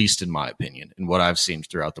 at least in my opinion, and what I've seen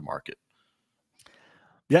throughout the market.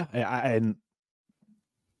 Yeah, and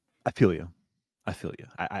I feel you.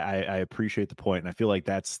 I appreciate the point, and I feel like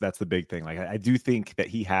that's the big thing. Like, I do think that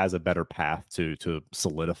he has a better path to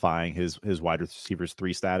solidifying his wide receivers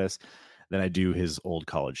 3 status than I do his old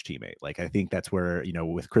college teammate. Like, I think that's where,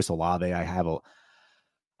 with Chris Olave,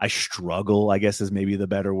 I struggle, I guess is maybe the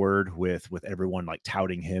better word, with everyone like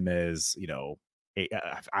touting him as,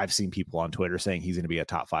 I've seen people on Twitter saying he's going to be a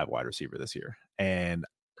top 5 wide receiver this year. And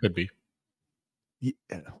could be.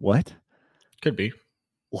 What? Could be.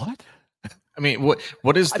 What? I mean,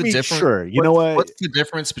 what is the difference? Sure. You know what? What's the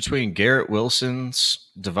difference between Garrett Wilson's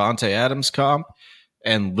Devontae Adams comp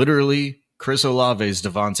and literally Chris Olave's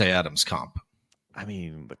Devontae Adams comp? I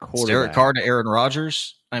mean, the quarterback. Derek Carr to Aaron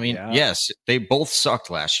Rodgers. I mean, Yeah. Yes, they both sucked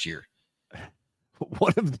last year.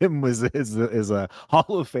 one of them is a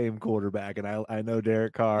Hall of Fame quarterback, and I know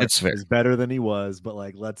Derek Carr It's fair. is better than he was, but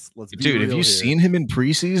like let's be Dude, real have you here. seen him in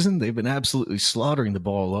preseason? They've been absolutely slaughtering the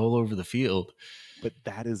ball all over the field. But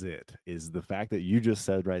that is the fact that you just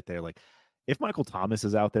said right there, like if Michael Thomas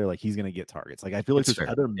is out there, like he's going to get targets. Like I feel like It's there's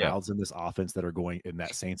fair. other mouths in this offense that are going in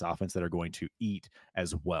that Saints offense that are going to eat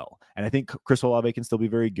as well. And I think Chris Olave can still be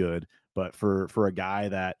very good, but for a guy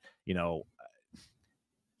that,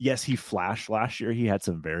 yes, he flashed last year. He had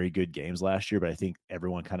some very good games last year, but I think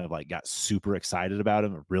everyone kind of like got super excited about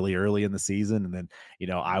him really early in the season. And then,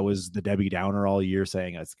 I was the Debbie Downer all year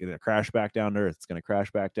saying it's going to crash back down to earth. It's going to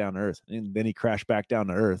crash back down to earth. And then he crashed back down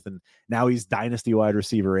to earth. And now he's dynasty wide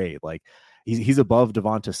receiver 8. Like he's above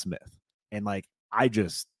Devonta Smith. And like, I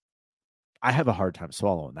have a hard time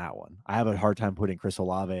swallowing that one. I have a hard time putting Chris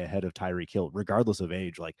Olave ahead of Tyreek Hill, regardless of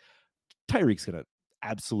age. Like Tyreek's going to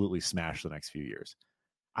absolutely smash the next few years.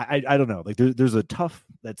 I don't know. Like that's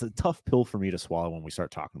a tough pill for me to swallow when we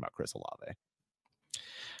start talking about Chris Olave.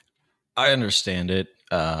 I understand it.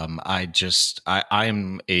 I'm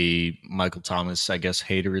a Michael Thomas, I guess,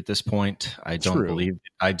 hater at this point. I don't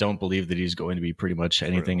believe that he's going to be pretty much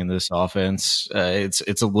anything in this offense.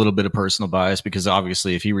 It's a little bit of personal bias because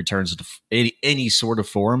obviously if he returns to any sort of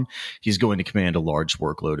form, he's going to command a large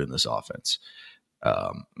workload in this offense.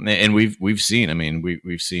 And we've seen,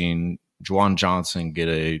 we've seen Juwan Johnson get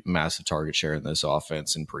a massive target share in this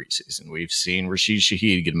offense in preseason. We've seen Rashid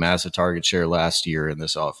Shaheed get a massive target share last year in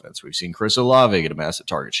this offense. We've seen Chris Olave get a massive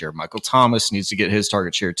target share. Michael Thomas needs to get his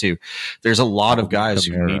target share too. There's a lot of guys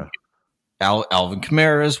who need Alvin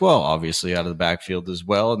Kamara as well, obviously out of the backfield as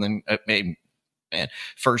well. And then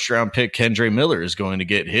first round pick Kendre Miller is going to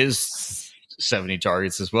get his 70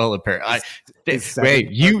 targets as well. Apparently,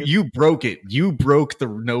 you broke it. You broke the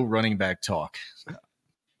no running back talk.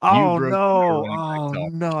 Oh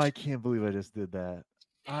no! I can't believe I just did that.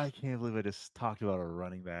 I can't believe I just talked about a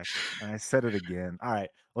running back and I said it again. All right,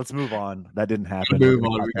 let's move on. That didn't happen. We're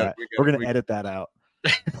going to edit that out.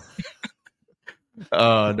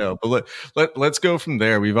 No, but let's go from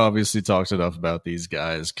there. We've obviously talked enough about these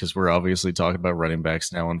guys because we're obviously talking about running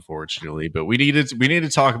backs now, unfortunately. But we need to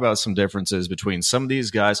talk about some differences between some of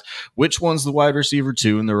these guys. Which one's the wide receiver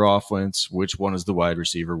 2 in their offense? Which one is the wide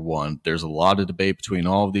receiver 1? There's a lot of debate between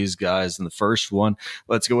all of these guys. And the first one,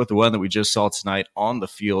 let's go with the one that we just saw tonight on the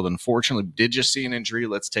field. Unfortunately, did just see an injury.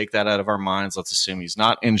 Let's take that out of our minds. Let's assume he's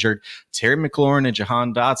not injured. Terry McLaurin and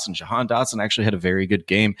Jahan Dotson. Jahan Dotson actually had a very good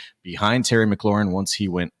game behind Terry McLaurin once he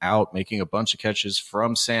went out, making a bunch of catches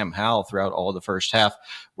from Sam Howell throughout all the first half.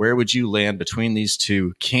 Where would you land between these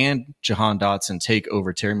two? Can Jahan Dotson take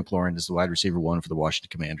over Terry McLaurin as the wide receiver 1 for the Washington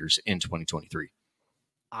Commanders in 2023?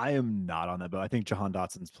 I am not on that, but I think Jahan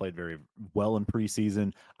Dotson's played very well in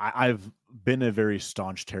preseason. I've been a very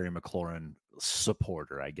staunch Terry McLaurin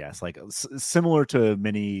supporter, I guess, like similar to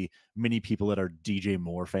many people that are DJ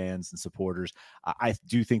Moore fans and supporters. I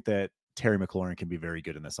do think that Terry McLaurin can be very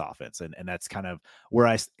good in this offense. And that's kind of where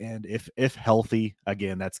I stand. If healthy,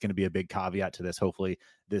 again, that's going to be a big caveat to this. Hopefully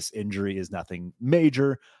this injury is nothing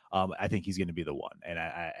major. I think he's going to be the one. And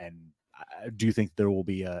I do think there will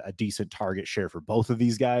be a decent target share for both of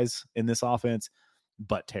these guys in this offense.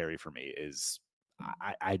 But Terry for me is,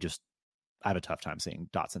 I have a tough time seeing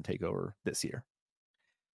Dotson take over this year.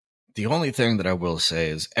 The only thing that I will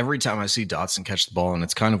say is every time I see Dotson catch the ball, and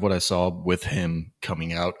it's kind of what I saw with him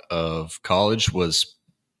coming out of college, was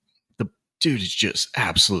the dude just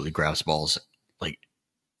absolutely grabs balls like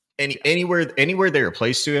anywhere they are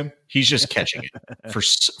placed to him, he's just catching it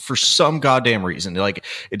for some goddamn reason. Like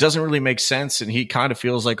it doesn't really make sense, and he kind of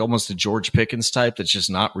feels like almost a George Pickens type that's just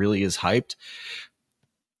not really as hyped.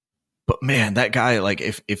 But man, that guy, like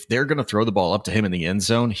if they're going to throw the ball up to him in the end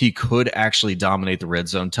zone, he could actually dominate the red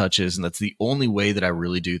zone touches. And that's the only way that I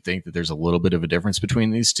really do think that there's a little bit of a difference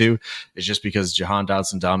between these two, is just because Jahan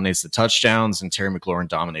Dotson dominates the touchdowns and Terry McLaurin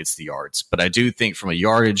dominates the yards. But I do think from a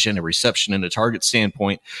yardage and a reception and a target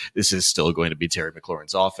standpoint, this is still going to be Terry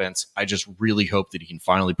McLaurin's offense. I just really hope that he can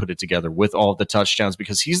finally put it together with all of the touchdowns,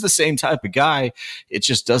 because he's the same type of guy. It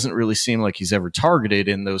just doesn't really seem like he's ever targeted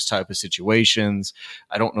in those type of situations.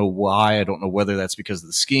 I don't know why. I don't know whether that's because of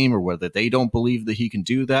the scheme or whether they don't believe that he can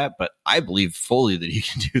do that, but I believe fully that he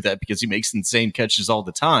can do that because he makes insane catches all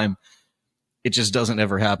the time. It just doesn't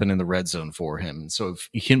ever happen in the red zone for him. So if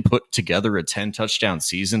he can put together a 10 touchdown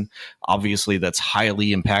season, obviously that's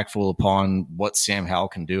highly impactful upon what Sam Howell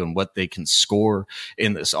can do and what they can score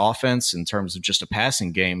in this offense in terms of just a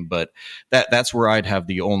passing game. But that's where I'd have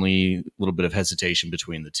the only little bit of hesitation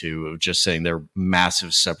between the two, of just saying there's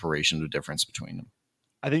massive separation of difference between them.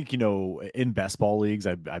 I think, in best ball leagues,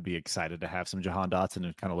 I'd be excited to have some Jahan Dotson,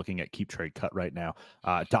 and kind of looking at keep trade cut right now.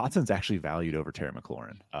 Dotson's actually valued over Terry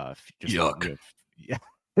McLaurin. Yuck. Yeah.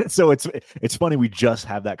 So it's funny. We just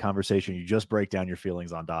have that conversation. You just break down your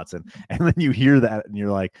feelings on Dotson, and then you hear that and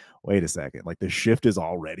you're like, wait a second, like the shift has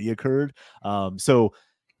already occurred. So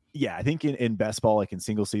yeah, I think in best ball, like in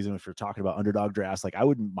single season, if you're talking about underdog drafts, like I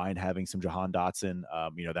wouldn't mind having some Jahan Dotson.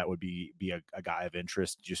 That would be a guy of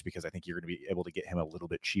interest, just because I think you're going to be able to get him a little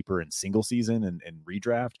bit cheaper in single season and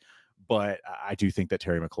redraft. But I do think that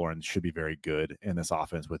Terry McLaurin should be very good in this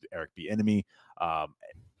offense with Eric Bieniemy.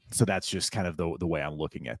 So that's just kind of the way I'm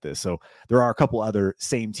looking at this. So there are a couple other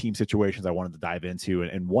same team situations I wanted to dive into,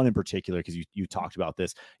 and one in particular, because you talked about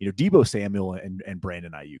this, Deebo Samuel and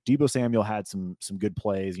Brandon Ayuk. Deebo Samuel had some good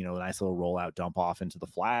plays, a nice little rollout dump off into the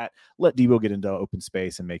flat, let Deebo get into open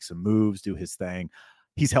space and make some moves, do his thing.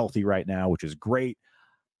 He's healthy right now, which is great.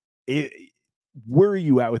 Where are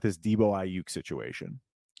you at with this Deebo Ayuk situation?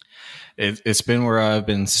 It's been where I've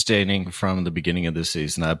been standing from the beginning of this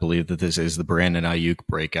season. I believe that this is the Brandon Ayuk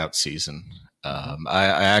breakout season. I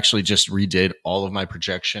actually just redid all of my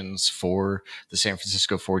projections for the San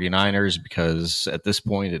Francisco 49ers, because at this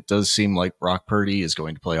point it does seem like Brock Purdy is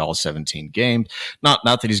going to play all 17 games. Not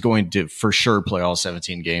that he's going to for sure play all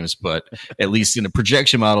 17 games, but at least in a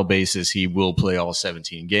projection model basis, he will play all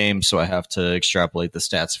 17 games. So I have to extrapolate the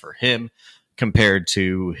stats for him compared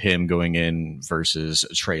to him going in versus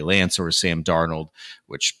Trey Lance or Sam Darnold,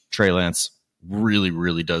 which Trey Lance really,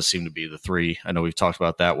 really does seem to be the three. I know we've talked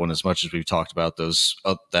about that one as much as we've talked about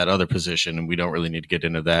that other position, and we don't really need to get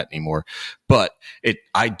into that anymore. But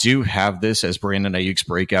I do have this as Brandon Ayuk's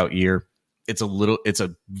breakout year. It's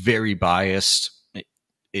a very biased.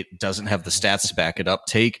 It doesn't have the stats to back it up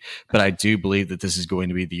but I do believe that this is going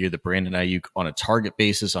to be the year that Brandon Ayuk, on a target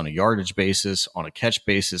basis, on a yardage basis, on a catch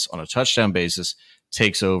basis, on a touchdown basis,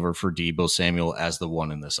 takes over for Deebo Samuel as the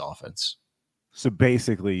one in this offense. So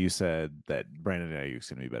basically you said that Brandon Ayuk's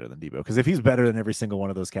going to be better than Deebo, because if he's better than every single one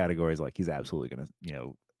of those categories, like he's absolutely going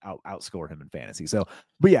to, outscore him in fantasy. So,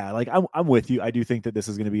 but yeah, like I'm with you. I do think that this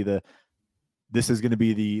is going to be the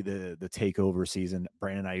takeover season.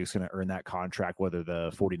 Brandon Ayuk's going to earn that contract, whether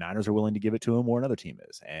the 49ers are willing to give it to him or another team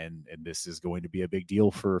is. And this is going to be a big deal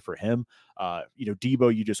for him.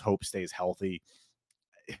 Deebo, you just hope stays healthy.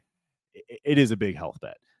 It is a big health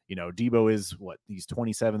bet. Deebo is he's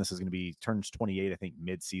 27. This is going to be turns 28, I think,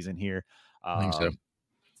 mid-season here. I think so.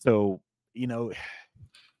 So,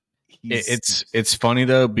 it's funny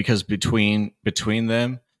though, because between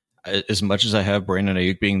them, as much as I have Brandon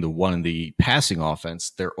Ayuk being the one in the passing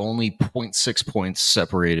offense, they're only 0.6 points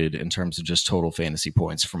separated in terms of just total fantasy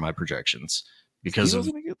points for my projections. Because Deebo's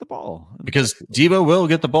going to get the ball. Because Deebo will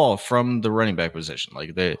get the ball from the running back position.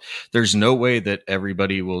 Like there's no way that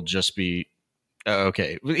everybody will just be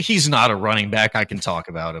okay. He's not a running back. I can talk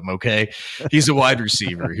about him. Okay, he's a wide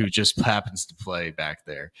receiver who just happens to play back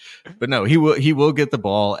there. But no, he will get the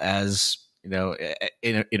ball as in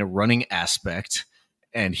a running aspect.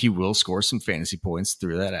 And he will score some fantasy points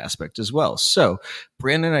through that aspect as well. So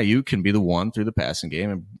Brandon Ayuk can be the one through the passing game,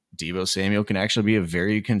 and Deebo Samuel can actually be a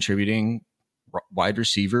very contributing wide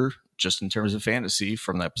receiver just in terms of fantasy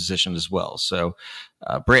from that position as well. So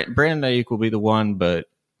Brandon Ayuk will be the one, but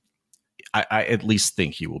I at least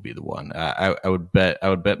think he will be the one. I would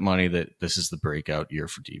bet money that this is the breakout year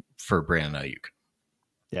for Brandon Ayuk.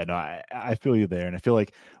 Yeah, no, I feel you there, and I feel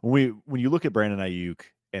like when you look at Brandon Ayuk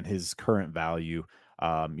and his current value,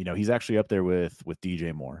 he's actually up there with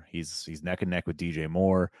DJ Moore. He's neck and neck with DJ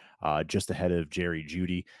Moore, just ahead of Jerry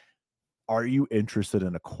Jeudy. Are you interested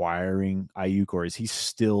in acquiring Ayuk, or is he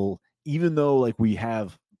still, even though like we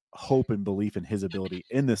have hope and belief in his ability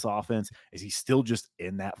in this offense, is he still just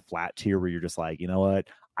in that flat tier where you're just like, you know what,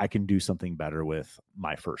 I can do something better with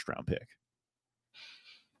my first round pick?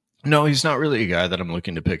 No, he's not really a guy that I'm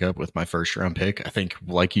looking to pick up with my first round pick. I think,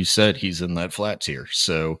 like you said, he's in that flat tier.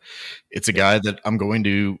 So it's a guy that I'm going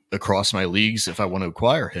to, across my leagues, if I want to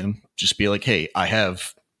acquire him, just be like, hey, I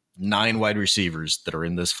have 9 wide receivers that are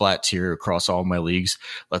in this flat tier across all my leagues.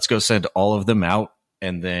 Let's go send all of them out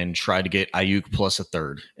and then try to get Ayuk plus a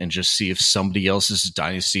third and just see if somebody else's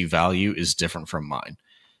dynasty value is different from mine.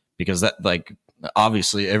 Because that, like,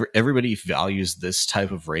 obviously everybody values this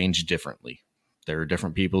type of range differently. There are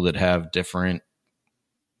different people that have different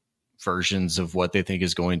versions of what they think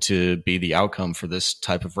is going to be the outcome for this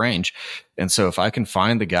type of range. And so if I can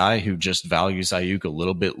find the guy who just values Ayuk a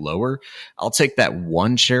little bit lower, I'll take that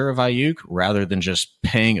one share of Ayuk rather than just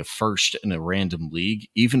paying a first in a random league.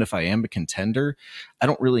 Even if I am a contender, I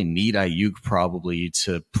don't really need Ayuk probably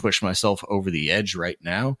to push myself over the edge right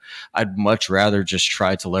now. I'd much rather just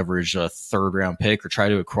try to leverage a third round pick or try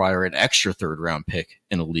to acquire an extra third round pick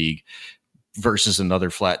in a league versus another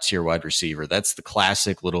flat tier wide receiver. That's the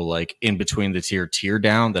classic little like in between the tier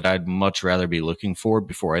down that I'd much rather be looking for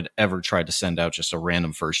before I'd ever try to send out just a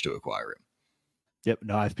random first to acquire him. Yep.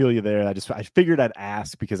 No, I feel you there. I figured I'd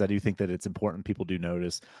ask because I do think that it's important. People do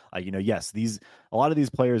notice, yes, a lot of these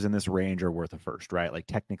players in this range are worth a first, right? Like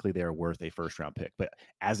technically they are worth a first round pick, but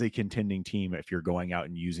as a contending team, if you're going out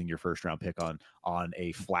and using your first round pick on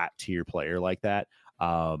a flat tier player like that,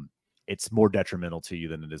 it's more detrimental to you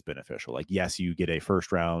than it is beneficial. Like, yes, you get a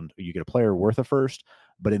player worth a first,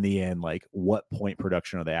 but in the end, like what point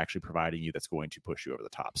production are they actually providing you that's going to push you over the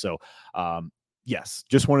top? So, yes,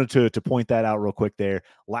 just wanted to point that out real quick there.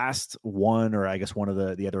 Last one, or I guess one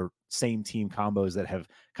of the other same team combos that have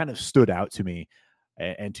kind of stood out to me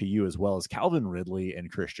and to you as well is Calvin Ridley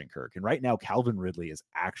and Christian Kirk. And right now, Calvin Ridley is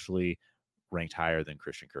actually ranked higher than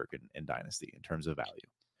Christian Kirk in Dynasty in terms of value.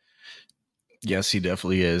 Yes, he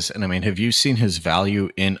definitely is. And I mean, have you seen his value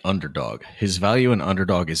in Underdog? His value in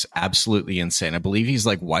Underdog is absolutely insane. I believe he's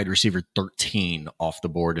like wide receiver 13 off the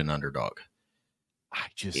board in Underdog. I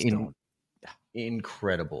just don't.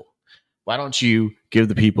 Incredible. Why don't you give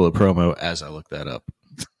the people a promo as I look that up?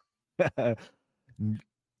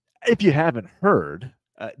 If you haven't heard,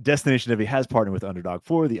 Destination Devy has partnered with Underdog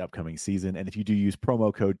for the upcoming season. And if you do use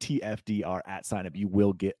promo code TFDR at signup, you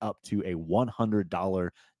will get up to a $100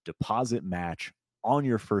 deposit match on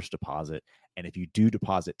your first deposit. And if you do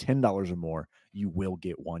deposit $10 or more, you will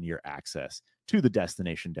get 1 year access to the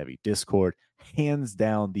Destination Devy Discord. Hands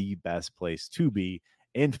down, the best place to be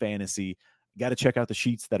in fantasy. Got to check out the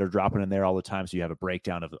sheets that are dropping in there all the time. So you have a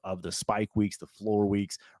breakdown of the spike weeks, the floor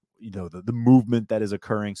weeks, the movement that is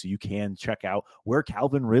occurring. So you can check out where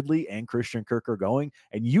Calvin Ridley and Christian Kirk are going.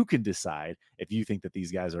 And you can decide if you think that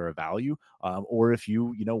these guys are a value or if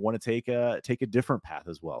you want to take a different path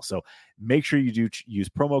as well. So make sure you do use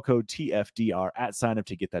promo code TFDR at sign up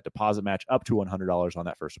to get that deposit match up to $100 on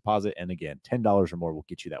that first deposit. And again, $10 or more will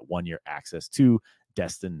get you that 1 year access to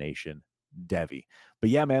Destination Devy. But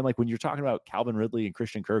yeah, man, like when you're talking about Calvin Ridley and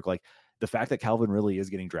Christian Kirk, like the fact that Calvin Ridley is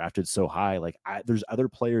getting drafted so high, like there's other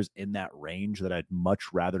players in that range that I'd much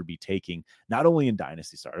rather be taking, not only in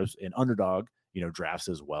dynasty startups, in Underdog, drafts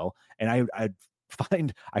as well. And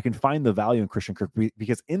I can find the value in Christian Kirk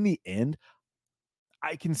because in the end,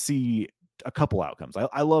 I can see a couple outcomes.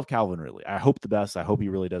 I love Calvin Ridley. I hope the best. I hope he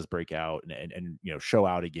really does break out and show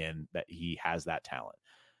out again that he has that talent.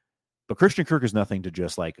 But Christian Kirk is nothing to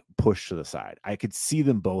just like push to the side. I could see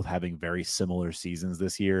them both having very similar seasons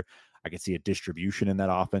this year. I could see a distribution in that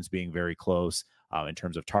offense being very close in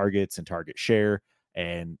terms of targets and target share.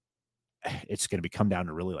 And it's going to come down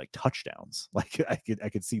to really like touchdowns. Like I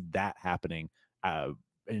could see that happening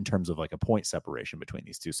in terms of like a point separation between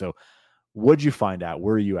these two. So what'd you find out?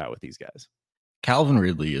 Where are you at with these guys? Calvin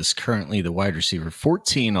Ridley is currently the wide receiver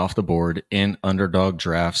 14 off the board in Underdog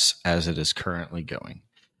drafts as it is currently going.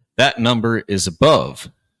 That number is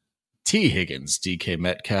above T. Higgins, DK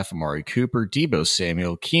Metcalf, Amari Cooper, Deebo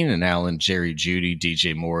Samuel, Keenan Allen, Jerry Jeudy,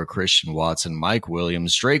 DJ Moore, Christian Watson, Mike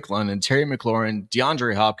Williams, Drake London, Terry McLaurin,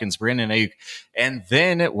 DeAndre Hopkins, Brandon Ayuk, and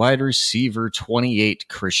then at wide receiver 28,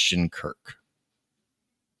 Christian Kirk.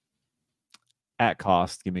 At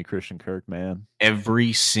cost, give me Christian Kirk, man.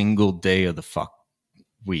 Every single day of the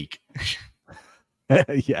week.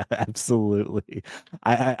 Yeah, absolutely.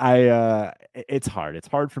 I it's hard. It's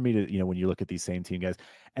hard for me to, when you look at these same team guys,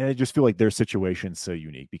 and I just feel like their situation's so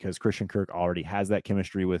unique because Christian Kirk already has that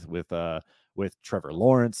chemistry with Trevor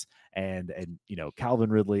Lawrence and Calvin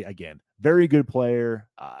Ridley, again, very good player.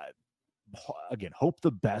 Again, hope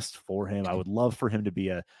the best for him. I would love for him to be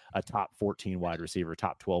a top 14 wide receiver,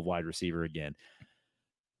 top 12 wide receiver again.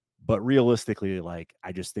 But realistically, like,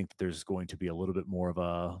 I just think that there's going to be a little bit more of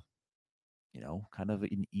a, kind of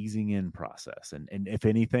an easing in process. And if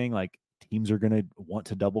anything, like teams are going to want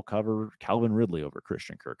to double cover Calvin Ridley over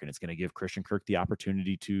Christian Kirk. And it's going to give Christian Kirk the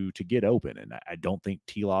opportunity to get open. And I don't think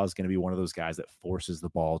T-Law is going to be one of those guys that forces the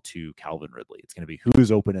ball to Calvin Ridley. It's going to be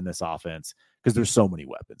who's open in this offense because there's so many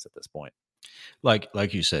weapons at this point.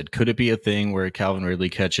 Like you said, could it be a thing where Calvin Ridley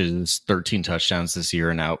catches 13 touchdowns this year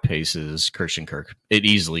and outpaces Christian Kirk? It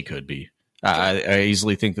easily could be. I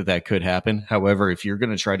easily think that could happen. However, if you're going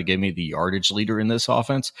to try to give me the yardage leader in this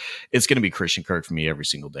offense, it's going to be Christian Kirk for me every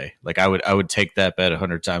single day. Like I would take that bet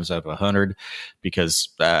 100 times out of 100 because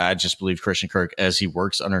I just believe Christian Kirk as he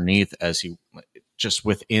works underneath, as he just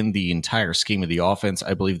within the entire scheme of the offense,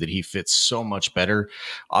 I believe that he fits so much better.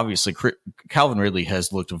 Obviously, Calvin Ridley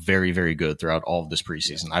has looked very, very good throughout all of this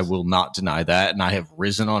preseason. Yes. I will not deny that, and I have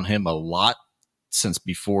risen on him a lot since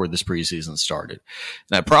before this preseason started.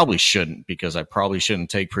 And I probably shouldn't, because I probably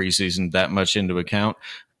shouldn't take preseason that much into account,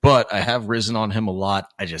 but I have risen on him a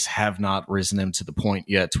lot. I just have not risen him to the point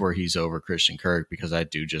yet to where he's over Christian Kirk, because I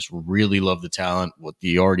do just really love the talent, what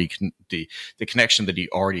the connection that he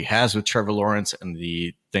already has with Trevor Lawrence and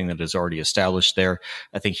the thing that is already established there.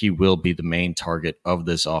 I think he will be the main target of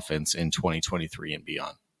this offense in 2023 and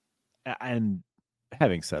beyond. And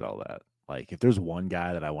having said all that, like, if there's one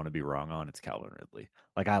guy that I want to be wrong on, it's Calvin Ridley.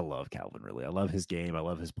 Like, I love Calvin Ridley. I love his game. I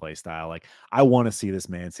love his play style. Like, I want to see this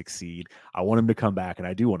man succeed. I want him to come back, and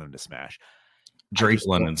I do want him to smash. Drake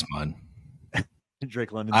London's mine.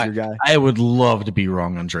 Drake London's your guy? I would love to be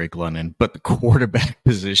wrong on Drake London, but the quarterback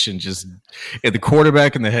position the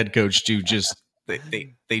quarterback and the head coach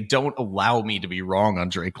they don't allow me to be wrong on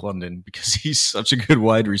Drake London because he's such a good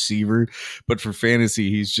wide receiver. But for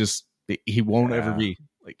fantasy, he won't ever be.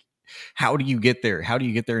 How do you get there? How do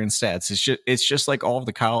you get there in stats? It's just like all of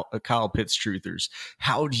the Kyle Pitts truthers.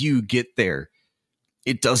 How do you get there?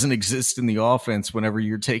 It doesn't exist in the offense whenever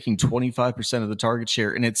you're taking 25% of the target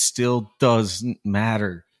share, and it still doesn't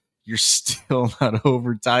matter. You're still not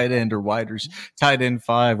over tight end or tight end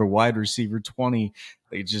 5 or wide receiver 20.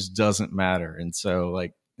 It just doesn't matter. And so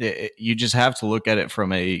you just have to look at it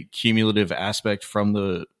from a cumulative aspect from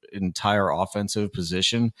the entire offensive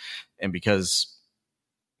position. And because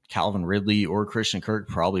Calvin Ridley or Christian Kirk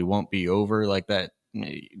probably won't be over like that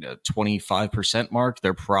 25% mark,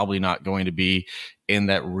 they're probably not going to be in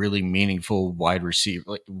that really meaningful wide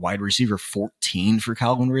receiver 14 for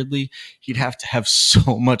Calvin Ridley. He'd have to have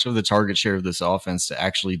so much of the target share of this offense to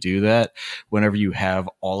actually do that. Whenever you have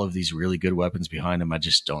all of these really good weapons behind him, I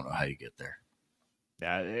just don't know how you get there.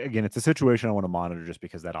 Yeah, again, it's a situation I want to monitor just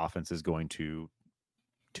because that offense is going to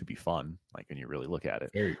be fun. Like, when you really look at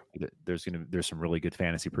it, there's some really good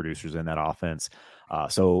fantasy producers in that offense.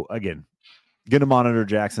 So again, going to monitor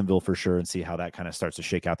Jacksonville for sure and see how that kind of starts to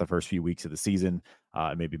shake out the first few weeks of the season,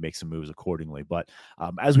 and maybe make some moves accordingly. But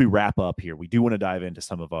as we wrap up here, we do want to dive into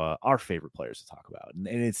some of our favorite players to talk about, and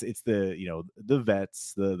it's the the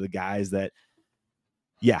vets, the guys that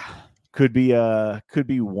could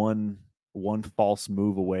be one false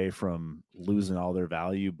move away from losing all their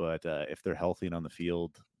value, but if they're healthy and on the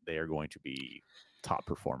field, they are going to be top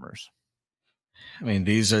performers. I mean,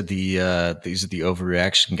 these are the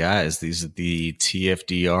overreaction guys. These are the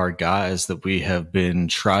TFDR guys that we have been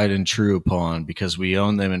tried and true upon because we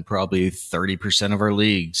own them in probably 30% of our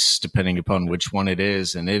leagues, depending upon which one it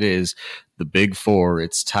is. And it is the big four.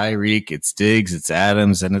 It's Tyreek, it's Diggs, it's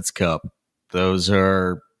Adams, and it's Kupp. Those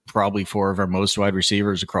are probably 4 of our most wide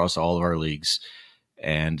receivers across all of our leagues.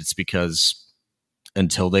 And it's because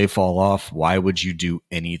until they fall off, why would you do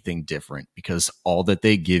anything different? Because all that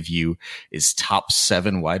they give you is top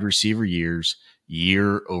 7 wide receiver years,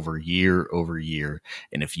 year over year over year.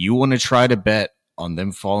 And if you want to try to bet on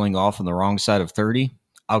them falling off on the wrong side of 30,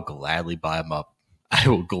 I'll gladly buy them up. I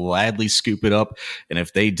will gladly scoop it up. And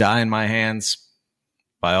if they die in my hands,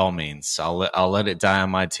 by all means, I'll let it die on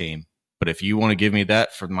my team. But if you want to give me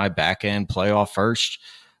that for my back end playoff first,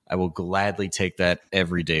 I will gladly take that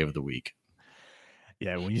every day of the week.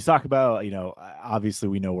 Yeah, when you talk about, obviously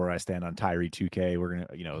we know where I stand on Tyreek 2K. We're going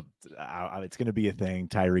to, it's going to be a thing.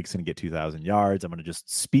 Tyreek's going to get 2,000 yards. I'm going to just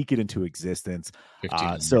speak it into existence.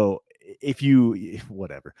 So if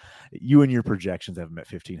whatever, you and your projections have him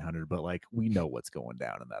at 1,500, but we know what's going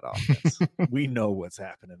down in that offense. We know what's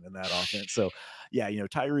happening in that offense. So yeah,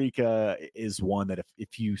 Tyreek is one that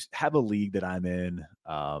if you have a league that I'm in,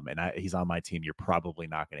 and he's on my team, you're probably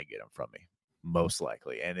not going to get him from me. Most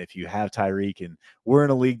likely. And if you have Tyreek and we're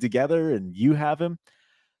in a league together and you have him,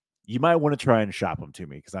 you might want to try and shop him to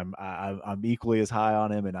me because I'm equally as high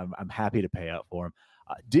on him and I'm happy to pay up for him.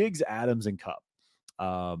 Diggs, Adams, and Kupp.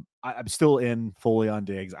 I'm still in fully on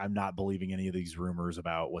Diggs. I'm not believing any of these rumors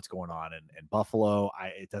about what's going on in Buffalo.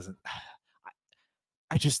 It doesn't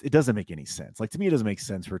make any sense. To me, it doesn't make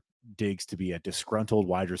sense for Diggs to be a disgruntled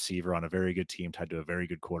wide receiver on a very good team tied to a very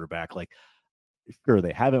good quarterback. Sure,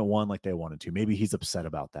 they haven't won like they wanted to. Maybe he's upset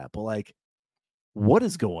about that. But what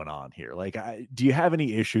is going on here? Do you have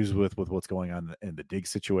any issues with what's going on in the Diggs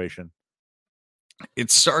situation? It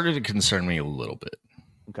started to concern me a little bit.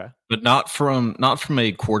 Okay. But not from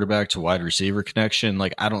a quarterback to wide receiver connection.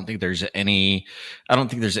 Like I don't think there's any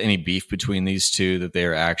beef between these two, that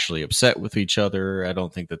they're actually upset with each other. I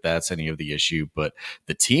don't think that that's any of the issue, but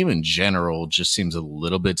the team in general just seems a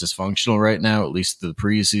little bit dysfunctional right now. At least the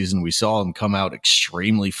preseason, we saw them come out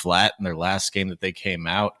extremely flat in their last game that they came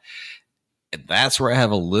out. And that's where I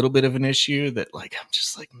have a little bit of an issue, that like, I'm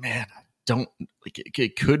just like, man, I don't like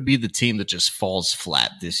it could be the team that just falls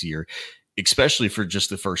flat this year, especially for just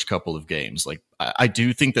the first couple of games. Like I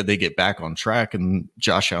do think that they get back on track and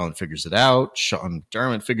Josh Allen figures it out. Sean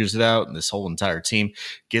McDermott figures it out, and this whole entire team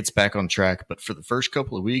gets back on track. But for the first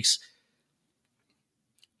couple of weeks,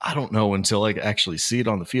 I don't know until I actually see it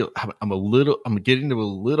on the field. I'm getting to a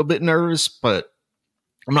little bit nervous, but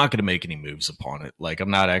I'm not going to make any moves upon it. Like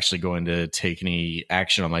I'm not actually going to take any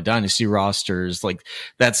action on my dynasty rosters. Like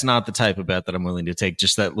that's not the type of bet that I'm willing to take.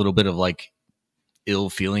 Just that little bit of like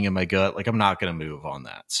ill feeling in my gut. Like I'm not going to move on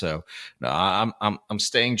that. So no, I'm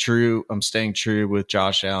staying true. I'm staying true with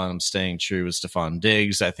Josh Allen. I'm staying true with Stephon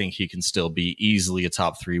Diggs. I think he can still be easily a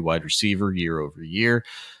top 3 wide receiver year over year.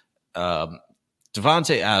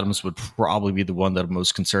 Devontae Adams would probably be the one that I'm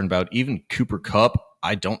most concerned about. Even Cooper Kupp,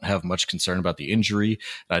 I don't have much concern about the injury.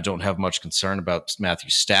 And I don't have much concern about Matthew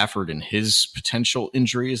Stafford and his potential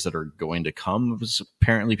injuries that are going to come.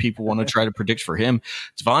 Apparently people want to try to predict for him.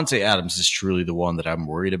 Devontae Adams is truly the one that I'm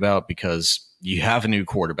worried about, because you have a new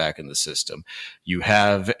quarterback in the system. You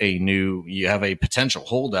have a potential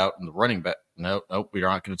holdout in the running back. No, we're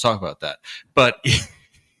not going to talk about that. But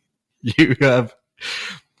you have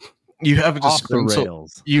a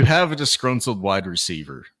disgruntled wide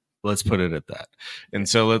receiver. Let's put it at that. And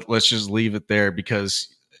so let's just leave it there,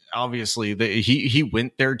 because obviously he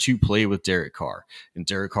went there to play with Derek Carr, and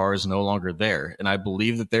Derek Carr is no longer there. And I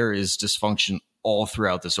believe that there is dysfunction all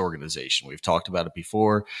throughout this organization. We've talked about it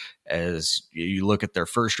before. As you look at their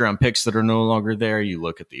first round picks that are no longer there, you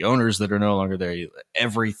look at the owners that are no longer there,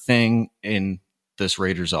 everything in this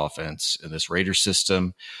Raiders offense and this Raiders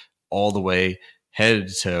system all the way head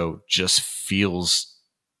to toe just feels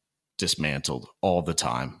dismantled all the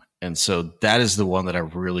time. And so that is the one that I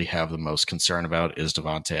really have the most concern about, is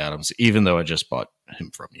Devontae Adams, even though I just bought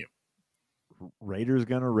him from you. Raiders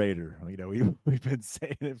gonna Raider. We've been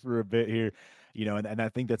saying it for a bit here, and I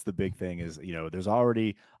think that's the big thing is, there's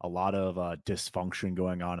already a lot of dysfunction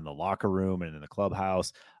going on in the locker room and in the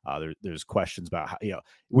clubhouse. There's questions about how,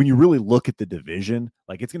 when you really look at the division,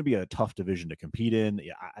 like it's going to be a tough division to compete in.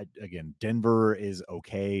 Again, Denver is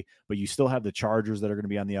okay, but you still have the Chargers that are going to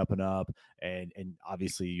be on the up and up. And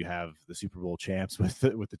obviously you have the Super Bowl champs with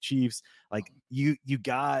the Chiefs. Like you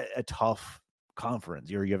got a tough conference.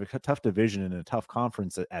 You have a tough division and a tough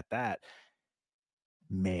conference at that.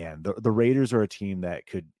 Man, the Raiders are a team that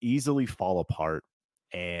could easily fall apart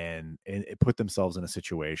and put themselves in a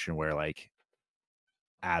situation where like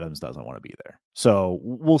Adams doesn't want to be there. So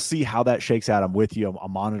we'll see how that shakes out. I'm with you.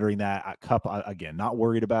 I'm monitoring that. At Kupp, again, not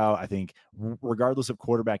worried about. I think regardless of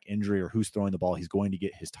quarterback injury or who's throwing the ball, he's going to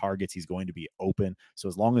get his targets. He's going to be open. So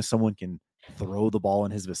as long as someone can throw the ball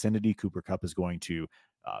in his vicinity, Cooper Kupp is going to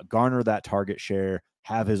garner that target share,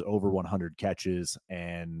 have his over 100 catches,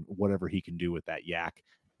 and whatever he can do with that yak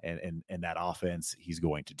and that offense, he's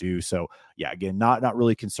going to do. So yeah, again, not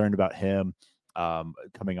really concerned about him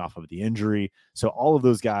coming off of the injury. So all of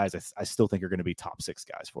those guys, I still think are going to be top 6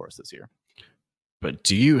 guys for us this year. But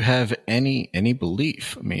do you have any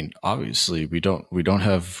belief? I mean, obviously we don't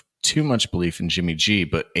have too much belief in Jimmy G,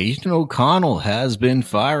 but Aidan O'Connell has been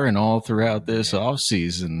firing all throughout this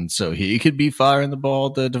offseason, so he could be firing the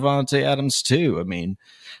ball to Devontae Adams too. I mean,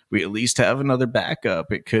 we at least have another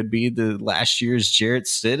backup. It could be the last year's Jarrett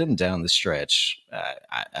Stidham down the stretch.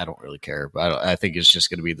 I don't really care, but I think it's just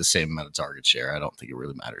going to be the same amount of target share. I don't think it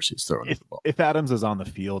really matters who's throwing the ball. If Adams is on the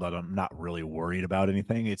field, I'm not really worried about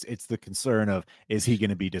anything. It's the concern of, is he going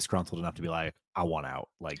to be disgruntled enough to be like, I want out?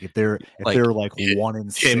 Like if they're like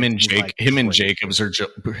 1-6, him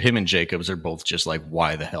and Jacobs are both just like,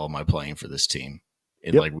 why the hell am I playing for this team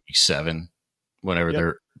in like week 7? Whenever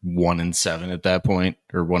they're 1-7 at that point,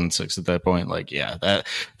 or 1-6 at that point, like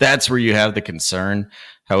that's where you have the concern.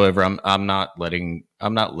 However, I'm not letting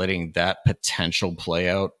that potential play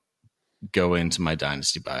out go into my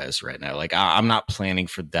dynasty bias right now. Like I'm not planning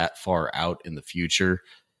for that far out in the future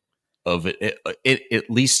of it at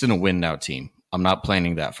least in a win now team. I'm not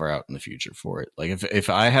planning that far out in the future for it. Like if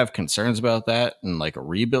I have concerns about that and like a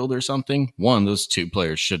rebuild or something, one, those 2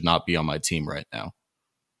 players should not be on my team right now.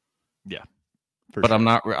 Yeah. But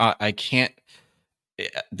sure. I can't.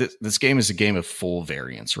 This game is a game of full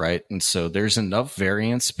variance, right? And so there's enough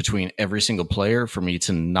variance between every single player for me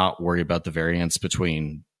to not worry about the variance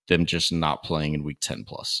between them just not playing in week 10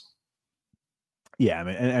 plus. Yeah, I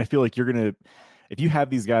mean, and I feel like if you have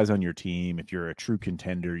these guys on your team, if you're a true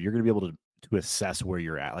contender, you're going to be able to assess where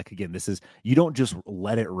you're at. Like, again, you don't just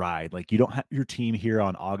let it ride. Like, you don't have your team here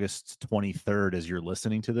on August 23rd as you're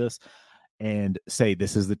listening to this and say,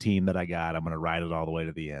 this is the team that I got. I'm going to ride it all the way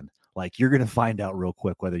to the end. Like, you're going to find out real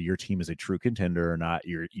quick whether your team is a true contender or not.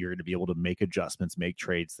 You're going to be able to make adjustments, make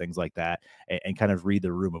trades, things like that, and kind of read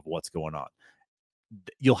the room of what's going on.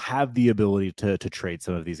 You'll have the ability to trade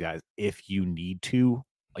some of these guys if you need to,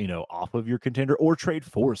 off of your contender, or trade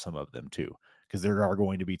for some of them too, because there are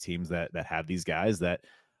going to be teams that have these guys that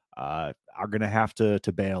are going to have to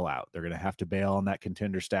bail out. They're going to have to bail on that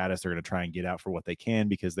contender status. They're going to try and get out for what they can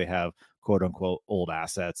because they have quote unquote old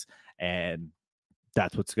assets, and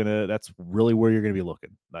that's really where you're going to be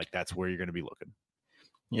looking. Like, that's where you're going to be looking.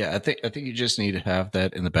 Yeah, I think you just need to have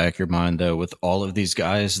that in the back of your mind, though. With all of these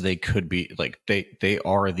guys, they could be like they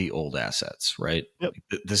are the old assets, right? Yep.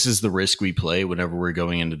 This is the risk we play whenever we're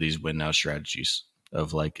going into these win now strategies.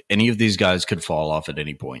 Of like, any of these guys could fall off at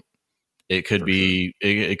any point. It could be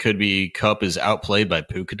it could be Cup is outplayed by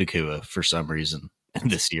Puka Nacua for some reason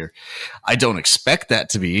this year. I don't expect that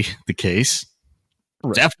to be the case.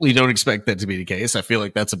 Right. Definitely don't expect that to be the case. I feel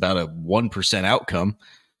like that's about a 1% outcome,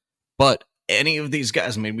 but any of these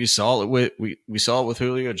guys, I mean, we saw it with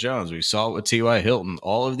Julio Jones. We saw it with T.Y. Hilton.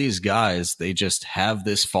 All of these guys, they just have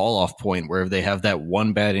this fall off point where they have that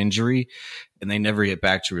one bad injury and they never get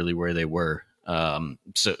back to really where they were.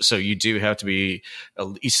 So you do have to be at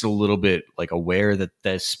least a little bit like aware that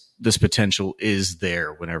this potential is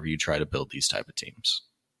there whenever you try to build these type of teams.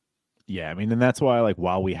 Yeah, I mean, and that's why, like,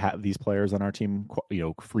 while we have these players on our team,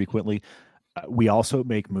 frequently, we also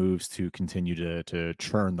make moves to continue to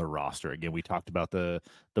churn the roster. Again, we talked about the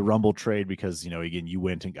Rumble trade because, again, you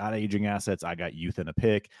went and got aging assets. I got youth and a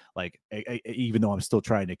pick. Like, even though I'm still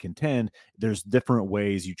trying to contend, there's different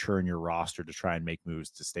ways you churn your roster to try and make moves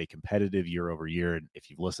to stay competitive year over year. And if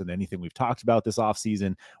you've listened to anything we've talked about this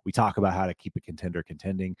offseason, we talk about how to keep a contender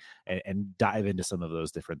contending and dive into some of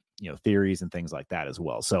those different, theories and things like that as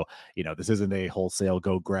well. So, this isn't a wholesale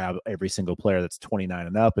go grab every single player that's 29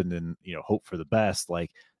 and up and then, hope for the best.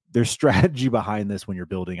 Like, there's strategy behind this when you're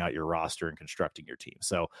building out your roster and constructing your team.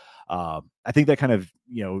 So I think that kind of,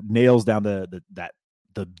 nails down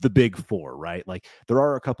the big four, right? Like, there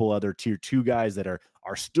are a couple other tier 2 guys that are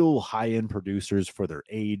still high end producers for their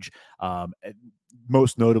age.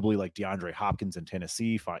 Most notably, like DeAndre Hopkins in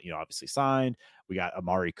Tennessee, obviously signed. We got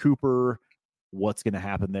Amari Cooper. What's going to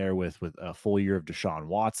happen there with a full year of Deshaun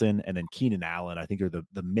Watson, and then Keenan Allen? I think are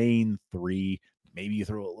the main three. Maybe you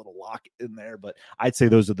throw a little lock in there, but I'd say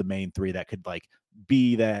those are the main three that could like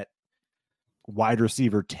be that wide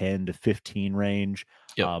receiver 10 to 15 range.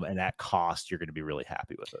 Yep. And at cost, you're going to be really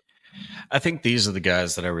happy with it. I think these are the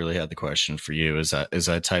guys that I really had the question for you as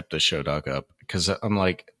I typed the show doc up, because I'm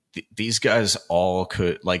like, these guys all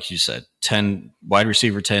could, like you said, 10 wide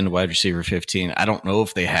receiver 10 wide receiver 15. I don't know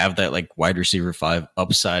if they have that like wide receiver 5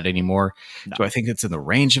 upside anymore. No. Do I think it's in the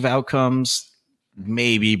range of outcomes?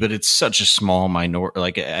 Maybe, but it's such a small minority.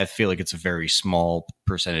 Like, I feel like it's a very small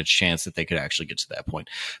percentage chance that they could actually get to that point.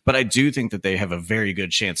 But I do think that they have a very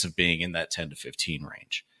good chance of being in that 10 to 15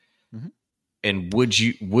 range. Mm-hmm. And would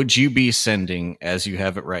you be sending, as you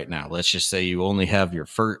have it right now? Let's just say you only have your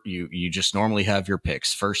first. You just normally have your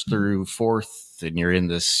picks first through fourth, and you're in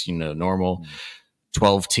this normal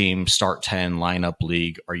 12 team start 10 lineup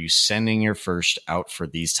league. Are you sending your first out for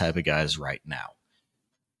these type of guys right now?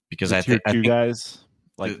 Because I think guys,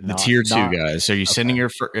 like the tier 2 guys. Are you sending your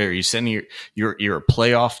you're a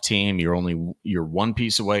playoff team? You're one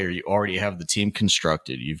piece away, or you already have the team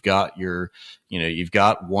constructed. You've got you've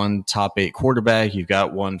got one top 8 quarterback. You've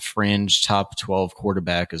got one fringe top 12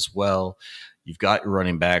 quarterback as well. You've got your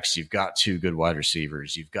running backs. You've got 2 good wide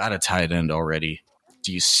receivers. You've got a tight end already.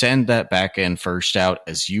 Do you send that back end first out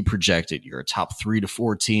as you projected? You're a top 3 to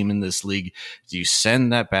 4 team in this league. Do you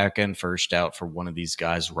send that back end first out for one of these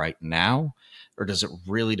guys right now? Or does it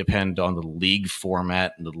really depend on the league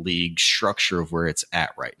format and the league structure of where it's at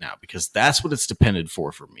right now? Because that's what it's depended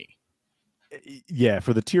for me. Yeah,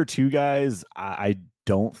 for the tier 2 guys, I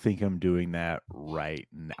don't think I'm doing that right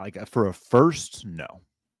now. Like, for a first, no.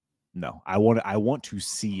 I want to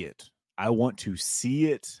see it. I want to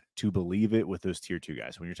see it to believe it with those tier 2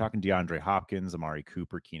 guys. When you're talking DeAndre Hopkins, Amari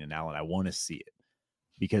Cooper, Keenan Allen, I want to see it,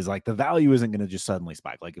 because like the value isn't going to just suddenly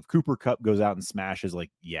spike. Like, if Cooper Kupp goes out and smashes,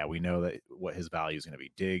 like, yeah, we know that what his value is going to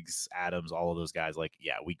be. Diggs, Adams, all of those guys, like,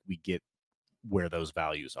 yeah, we get where those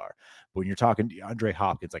values are. But when you're talking DeAndre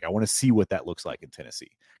Hopkins, like, I want to see what that looks like in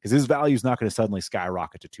Tennessee, because his value is not going to suddenly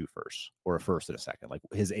skyrocket to 2 firsts or a first and a second. Like,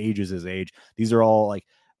 his age is his age. These are all like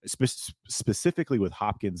specifically with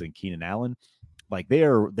Hopkins and Keenan Allen, like they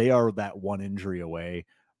are that one injury away.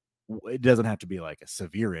 It doesn't have to be like a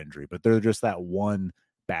severe injury, but they're just that one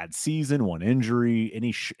bad season, one injury,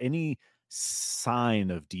 any sign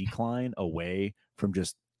of decline away from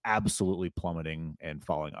just absolutely plummeting and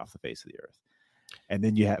falling off the face of the earth. And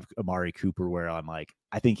then you have Amari Cooper, where I'm like,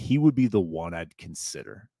 I think he would be the one I'd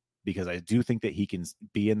consider, because I do think that he can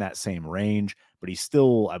be in that same range, but he's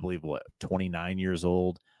still, I believe, 29 years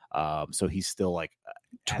old. So he's still like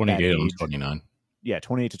 28 and 29. Yeah,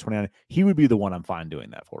 28 to 29. He would be the one I'm fine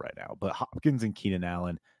doing that for right now. But Hopkins and Keenan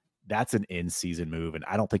Allen, that's an in-season move, and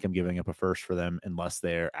I don't think I'm giving up a first for them unless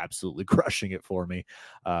they're absolutely crushing it for me,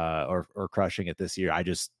 or crushing it this year.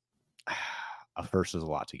 A first is a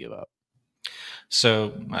lot to give up.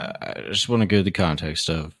 So I just want to give the context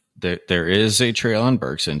of there is a Treylon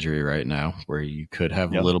Burks injury right now where you could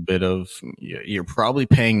have a little bit of, you're probably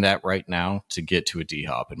paying that right now to get to a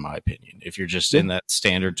D-Hop, in my opinion. If you're just in that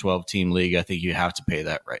standard 12-team league, I think you have to pay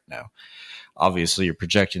that right now. Obviously, you're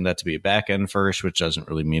projecting that to be a back-end first, which doesn't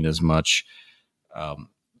really mean as much.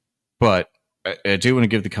 But I do want to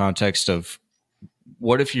give the context of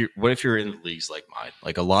what if you're in leagues like mine?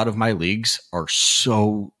 Like, a lot of my leagues are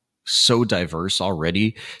so diverse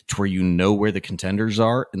already to where you know where the contenders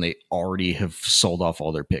are and they already have sold off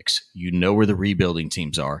all their picks. You know where the rebuilding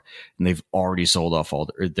teams are and they've already sold off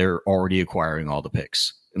they're already acquiring all the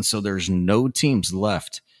picks. And so there's no teams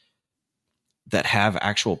left that have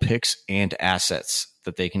actual picks and assets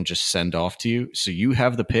that they can just send off to you. So you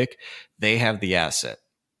have the pick, they have the asset.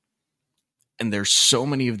 And there's so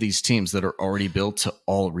many of these teams that are already built to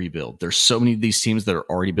all rebuild. There's so many of these teams that are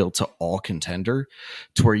already built to all contender,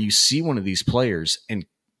 to where you see one of these players and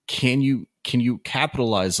can you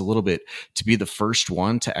capitalize a little bit to be the first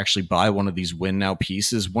one to actually buy one of these win now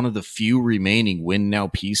pieces, one of the few remaining win now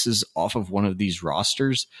pieces off of one of these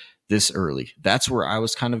rosters this early? That's where I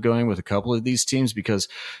was kind of going with a couple of these teams, because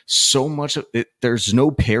so much of it, there's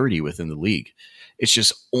no parity within the league. It's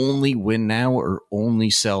just only win now or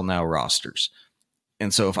only sell now rosters.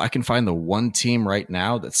 And so if I can find the one team right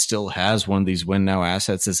now that still has one of these win now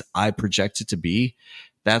assets as I project it to be,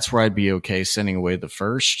 that's where I'd be okay sending away the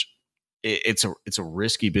first. It's a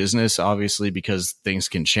risky business, obviously, because things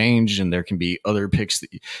can change and there can be other picks,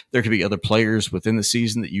 there could be other players within the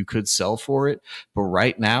season that you could sell for it. But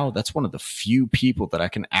right now, that's one of the few people that I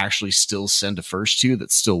can actually still send a first to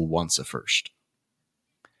that still wants a first.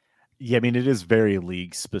 Yeah, I mean, it is very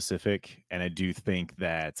league specific, and I do think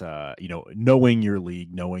that knowing your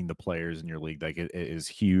league, knowing the players in your league, like it is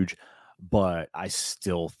huge. But I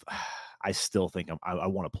still think I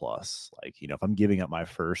want a plus. Like, if I'm giving up my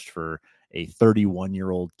first for a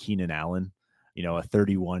 31-year-old Keenan Allen, a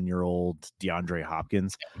 31-year-old DeAndre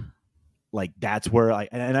Hopkins, like that's where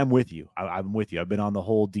and I'm with you. I'm with you. I've been on the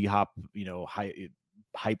whole D-Hop,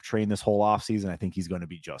 hype train this whole offseason. I think he's going to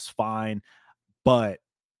be just fine, but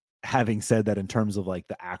having said that, in terms of like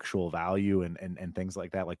the actual value and things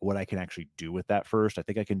like that, like what I can actually do with that first, I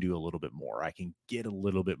think I can do a little bit more. I can get a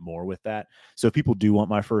little bit more with that. So if people do want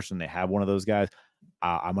my first and they have one of those guys,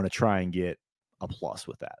 I'm going to try and get a plus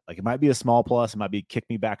with that. Like, it might be a small plus. It might be kick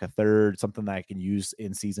me back a third, something that I can use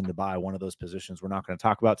in season to buy one of those positions we're not going to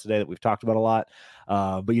talk about today that we've talked about a lot.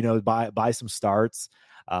 But buy some starts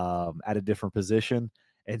at a different position.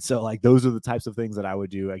 And so like, those are the types of things that I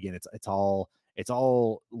would do. Again, it's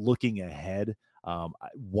all looking ahead.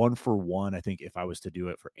 One for one, I think if I was to do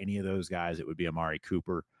it for any of those guys, it would be Amari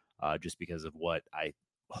Cooper, just because of what I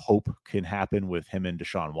hope can happen with him and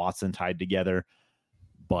Deshaun Watson tied together.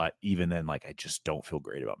 But even then, like, I just don't feel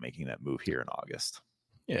great about making that move here in August.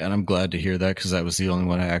 Yeah, and I'm glad to hear that, because that was the only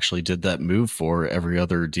one I actually did that move for. Every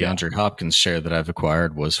other DeAndre Hopkins share that I've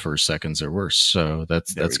acquired was for seconds or worse. So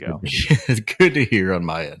that's good to hear on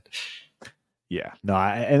my end. Yeah, no,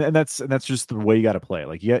 and that's just the way you got to play.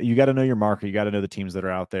 Like, you got to know your market. You got to know the teams that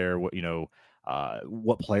are out there.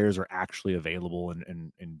 What players are actually available,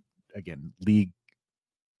 and again, league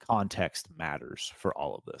context matters for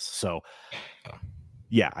all of this. So,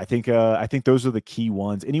 yeah, I think those are the key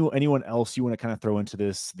ones. Anyone else you want to kind of throw into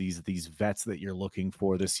these vets that you're looking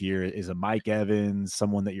for this year? Is a Mike Evans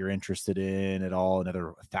someone that you're interested in at all?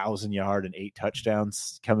 Another 1,000-yard and 8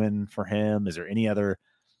 touchdowns coming for him? Is there any other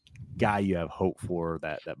guy you have hope for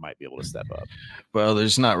that might be able to step up? Well,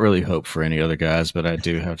 there's not really hope for any other guys, but I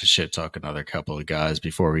do have to shit talk another couple of guys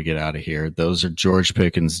before we get out of here. Those are George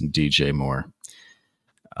Pickens and DJ Moore.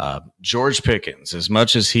 George Pickens, as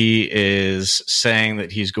much as he is saying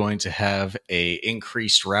that he's going to have a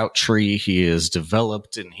increased route tree, he has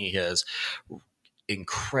developed and he has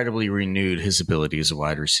incredibly renewed his ability as a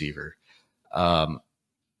wide receiver.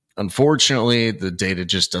 Unfortunately, the data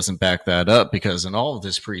just doesn't back that up because in all of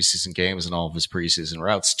his preseason games and all of his preseason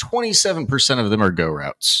routes, 27% of them are go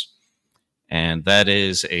routes. And that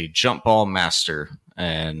is a jump ball master.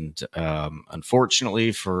 And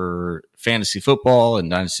unfortunately for fantasy football and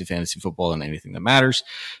dynasty fantasy football and anything that matters,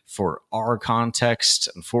 for our context,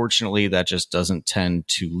 unfortunately, that just doesn't tend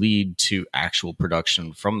to lead to actual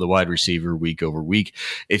production from the wide receiver week over week.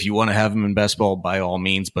 If you want to have him in best ball, by all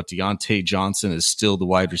means, but Deontay Johnson is still the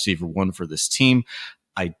wide receiver one for this team.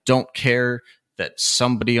 I don't care that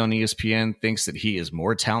somebody on ESPN thinks that he is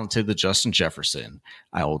more talented than Justin Jefferson.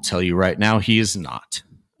 I will tell you right now, he is not.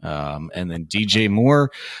 And then DJ Moore,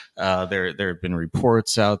 there have been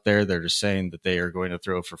reports out there that are saying that they are going to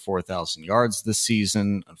throw for 4,000 yards this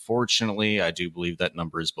season. Unfortunately, I do believe that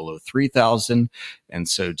number is below 3,000. And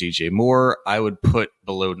so DJ Moore, I would put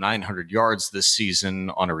below 900 yards this season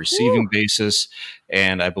on a receiving basis.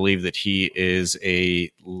 And I believe that he is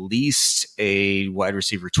least a wide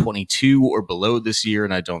receiver 22 or below this year.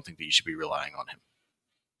 And I don't think that you should be relying on him.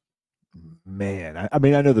 Man, I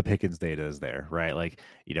mean, I know the Pickens data is there, right? Like,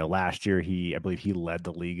 last year I believe he led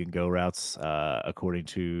the league in go routes, according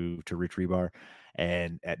to Rich Rebar,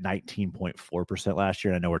 and at 19.4% last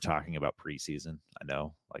year. I know we're talking about preseason. I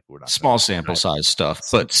know, like, we're not small sample size stuff,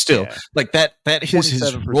 but still, like that is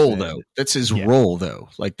his role, though. That's his role, though.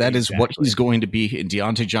 Like that is what he's going to be. And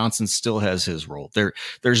Deontay Johnson still has his role.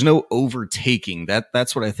 There's no overtaking.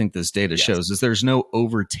 That's what I think this data shows is there's no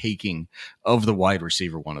overtaking of the wide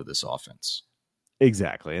receiver one of this offense.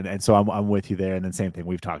 Exactly. And so I'm with you there. And then same thing.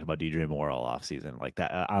 We've talked about DJ Moore all off season like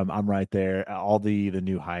that. I'm right there. All the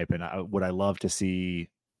new hype. And would I love to see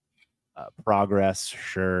progress?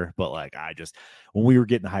 Sure. But like, when we were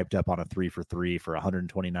getting hyped up on a 3-for-3 for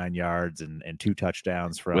 129 yards and 2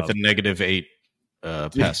 touchdowns with a -8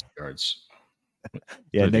 passing yards.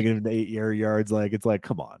 Yeah. -8 yards. Like, it's like,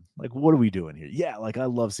 come on, like, what are we doing here? Yeah. Like, I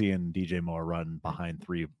love seeing DJ Moore run behind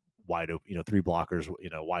 3 wide open, 3 blockers,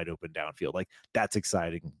 wide open downfield. Like, that's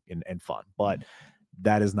exciting and fun, but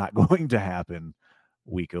that is not going to happen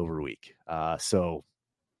week over week. So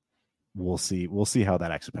we'll see how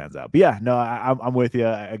that actually pans out. But yeah, no, I'm with you.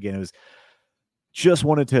 Again, it was just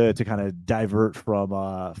wanted to kind of divert from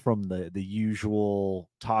the usual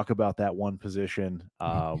talk about that one position.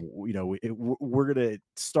 We're going to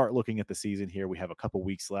start looking at the season here. We have a couple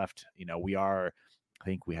weeks left. I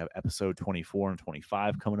think we have episode 24 and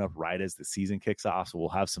 25 coming up right as the season kicks off. So we'll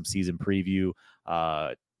have some season preview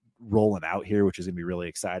rolling out here, which is going to be really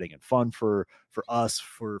exciting and fun for us,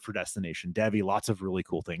 for Destination Devy. Lots of really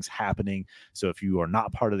cool things happening. So if you are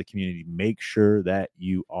not part of the community, make sure that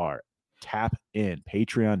you are. Tap in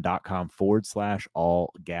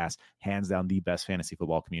patreon.com/allgas. Hands down the best fantasy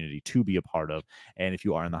football community to be a part of. And if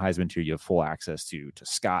you are in the Heisman tier, you have full access to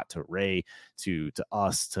Scott, to Ray, to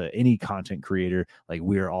us, to any content creator. Like,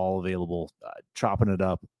 we're all available, chopping it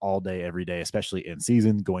up all day, every day, especially in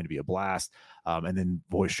season. Going to be a blast. And then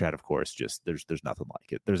voice chat, of course, just there's nothing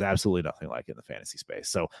like it. There's absolutely nothing like it in the fantasy space.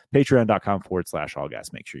 So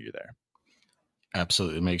patreon.com/allgas. Make sure you're there.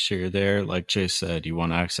 Absolutely. Make sure you're there. Like Chase said, you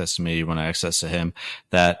want access to me, you want access to him.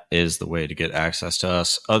 That is the way to get access to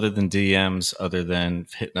us. Other than DMs, other than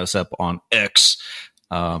hitting us up on X,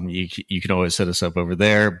 you can always hit us up over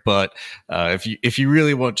there. But if you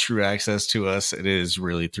really want true access to us, it is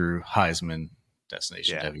really through Heisman,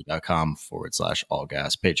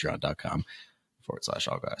 DestinationDevy.com/allgas,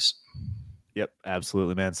 Patreon.com/allgas. Yep,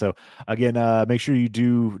 absolutely, man. So again, make sure you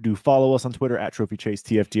do follow us on Twitter at Trophy Chase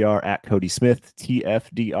TFDR, at Cody Smith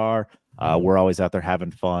TFDR. We're always out there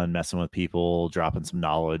having fun, messing with people, dropping some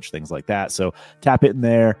knowledge, things like that. So tap it in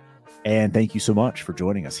there. And thank you so much for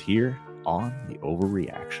joining us here on the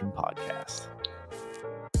Overreaction Podcast.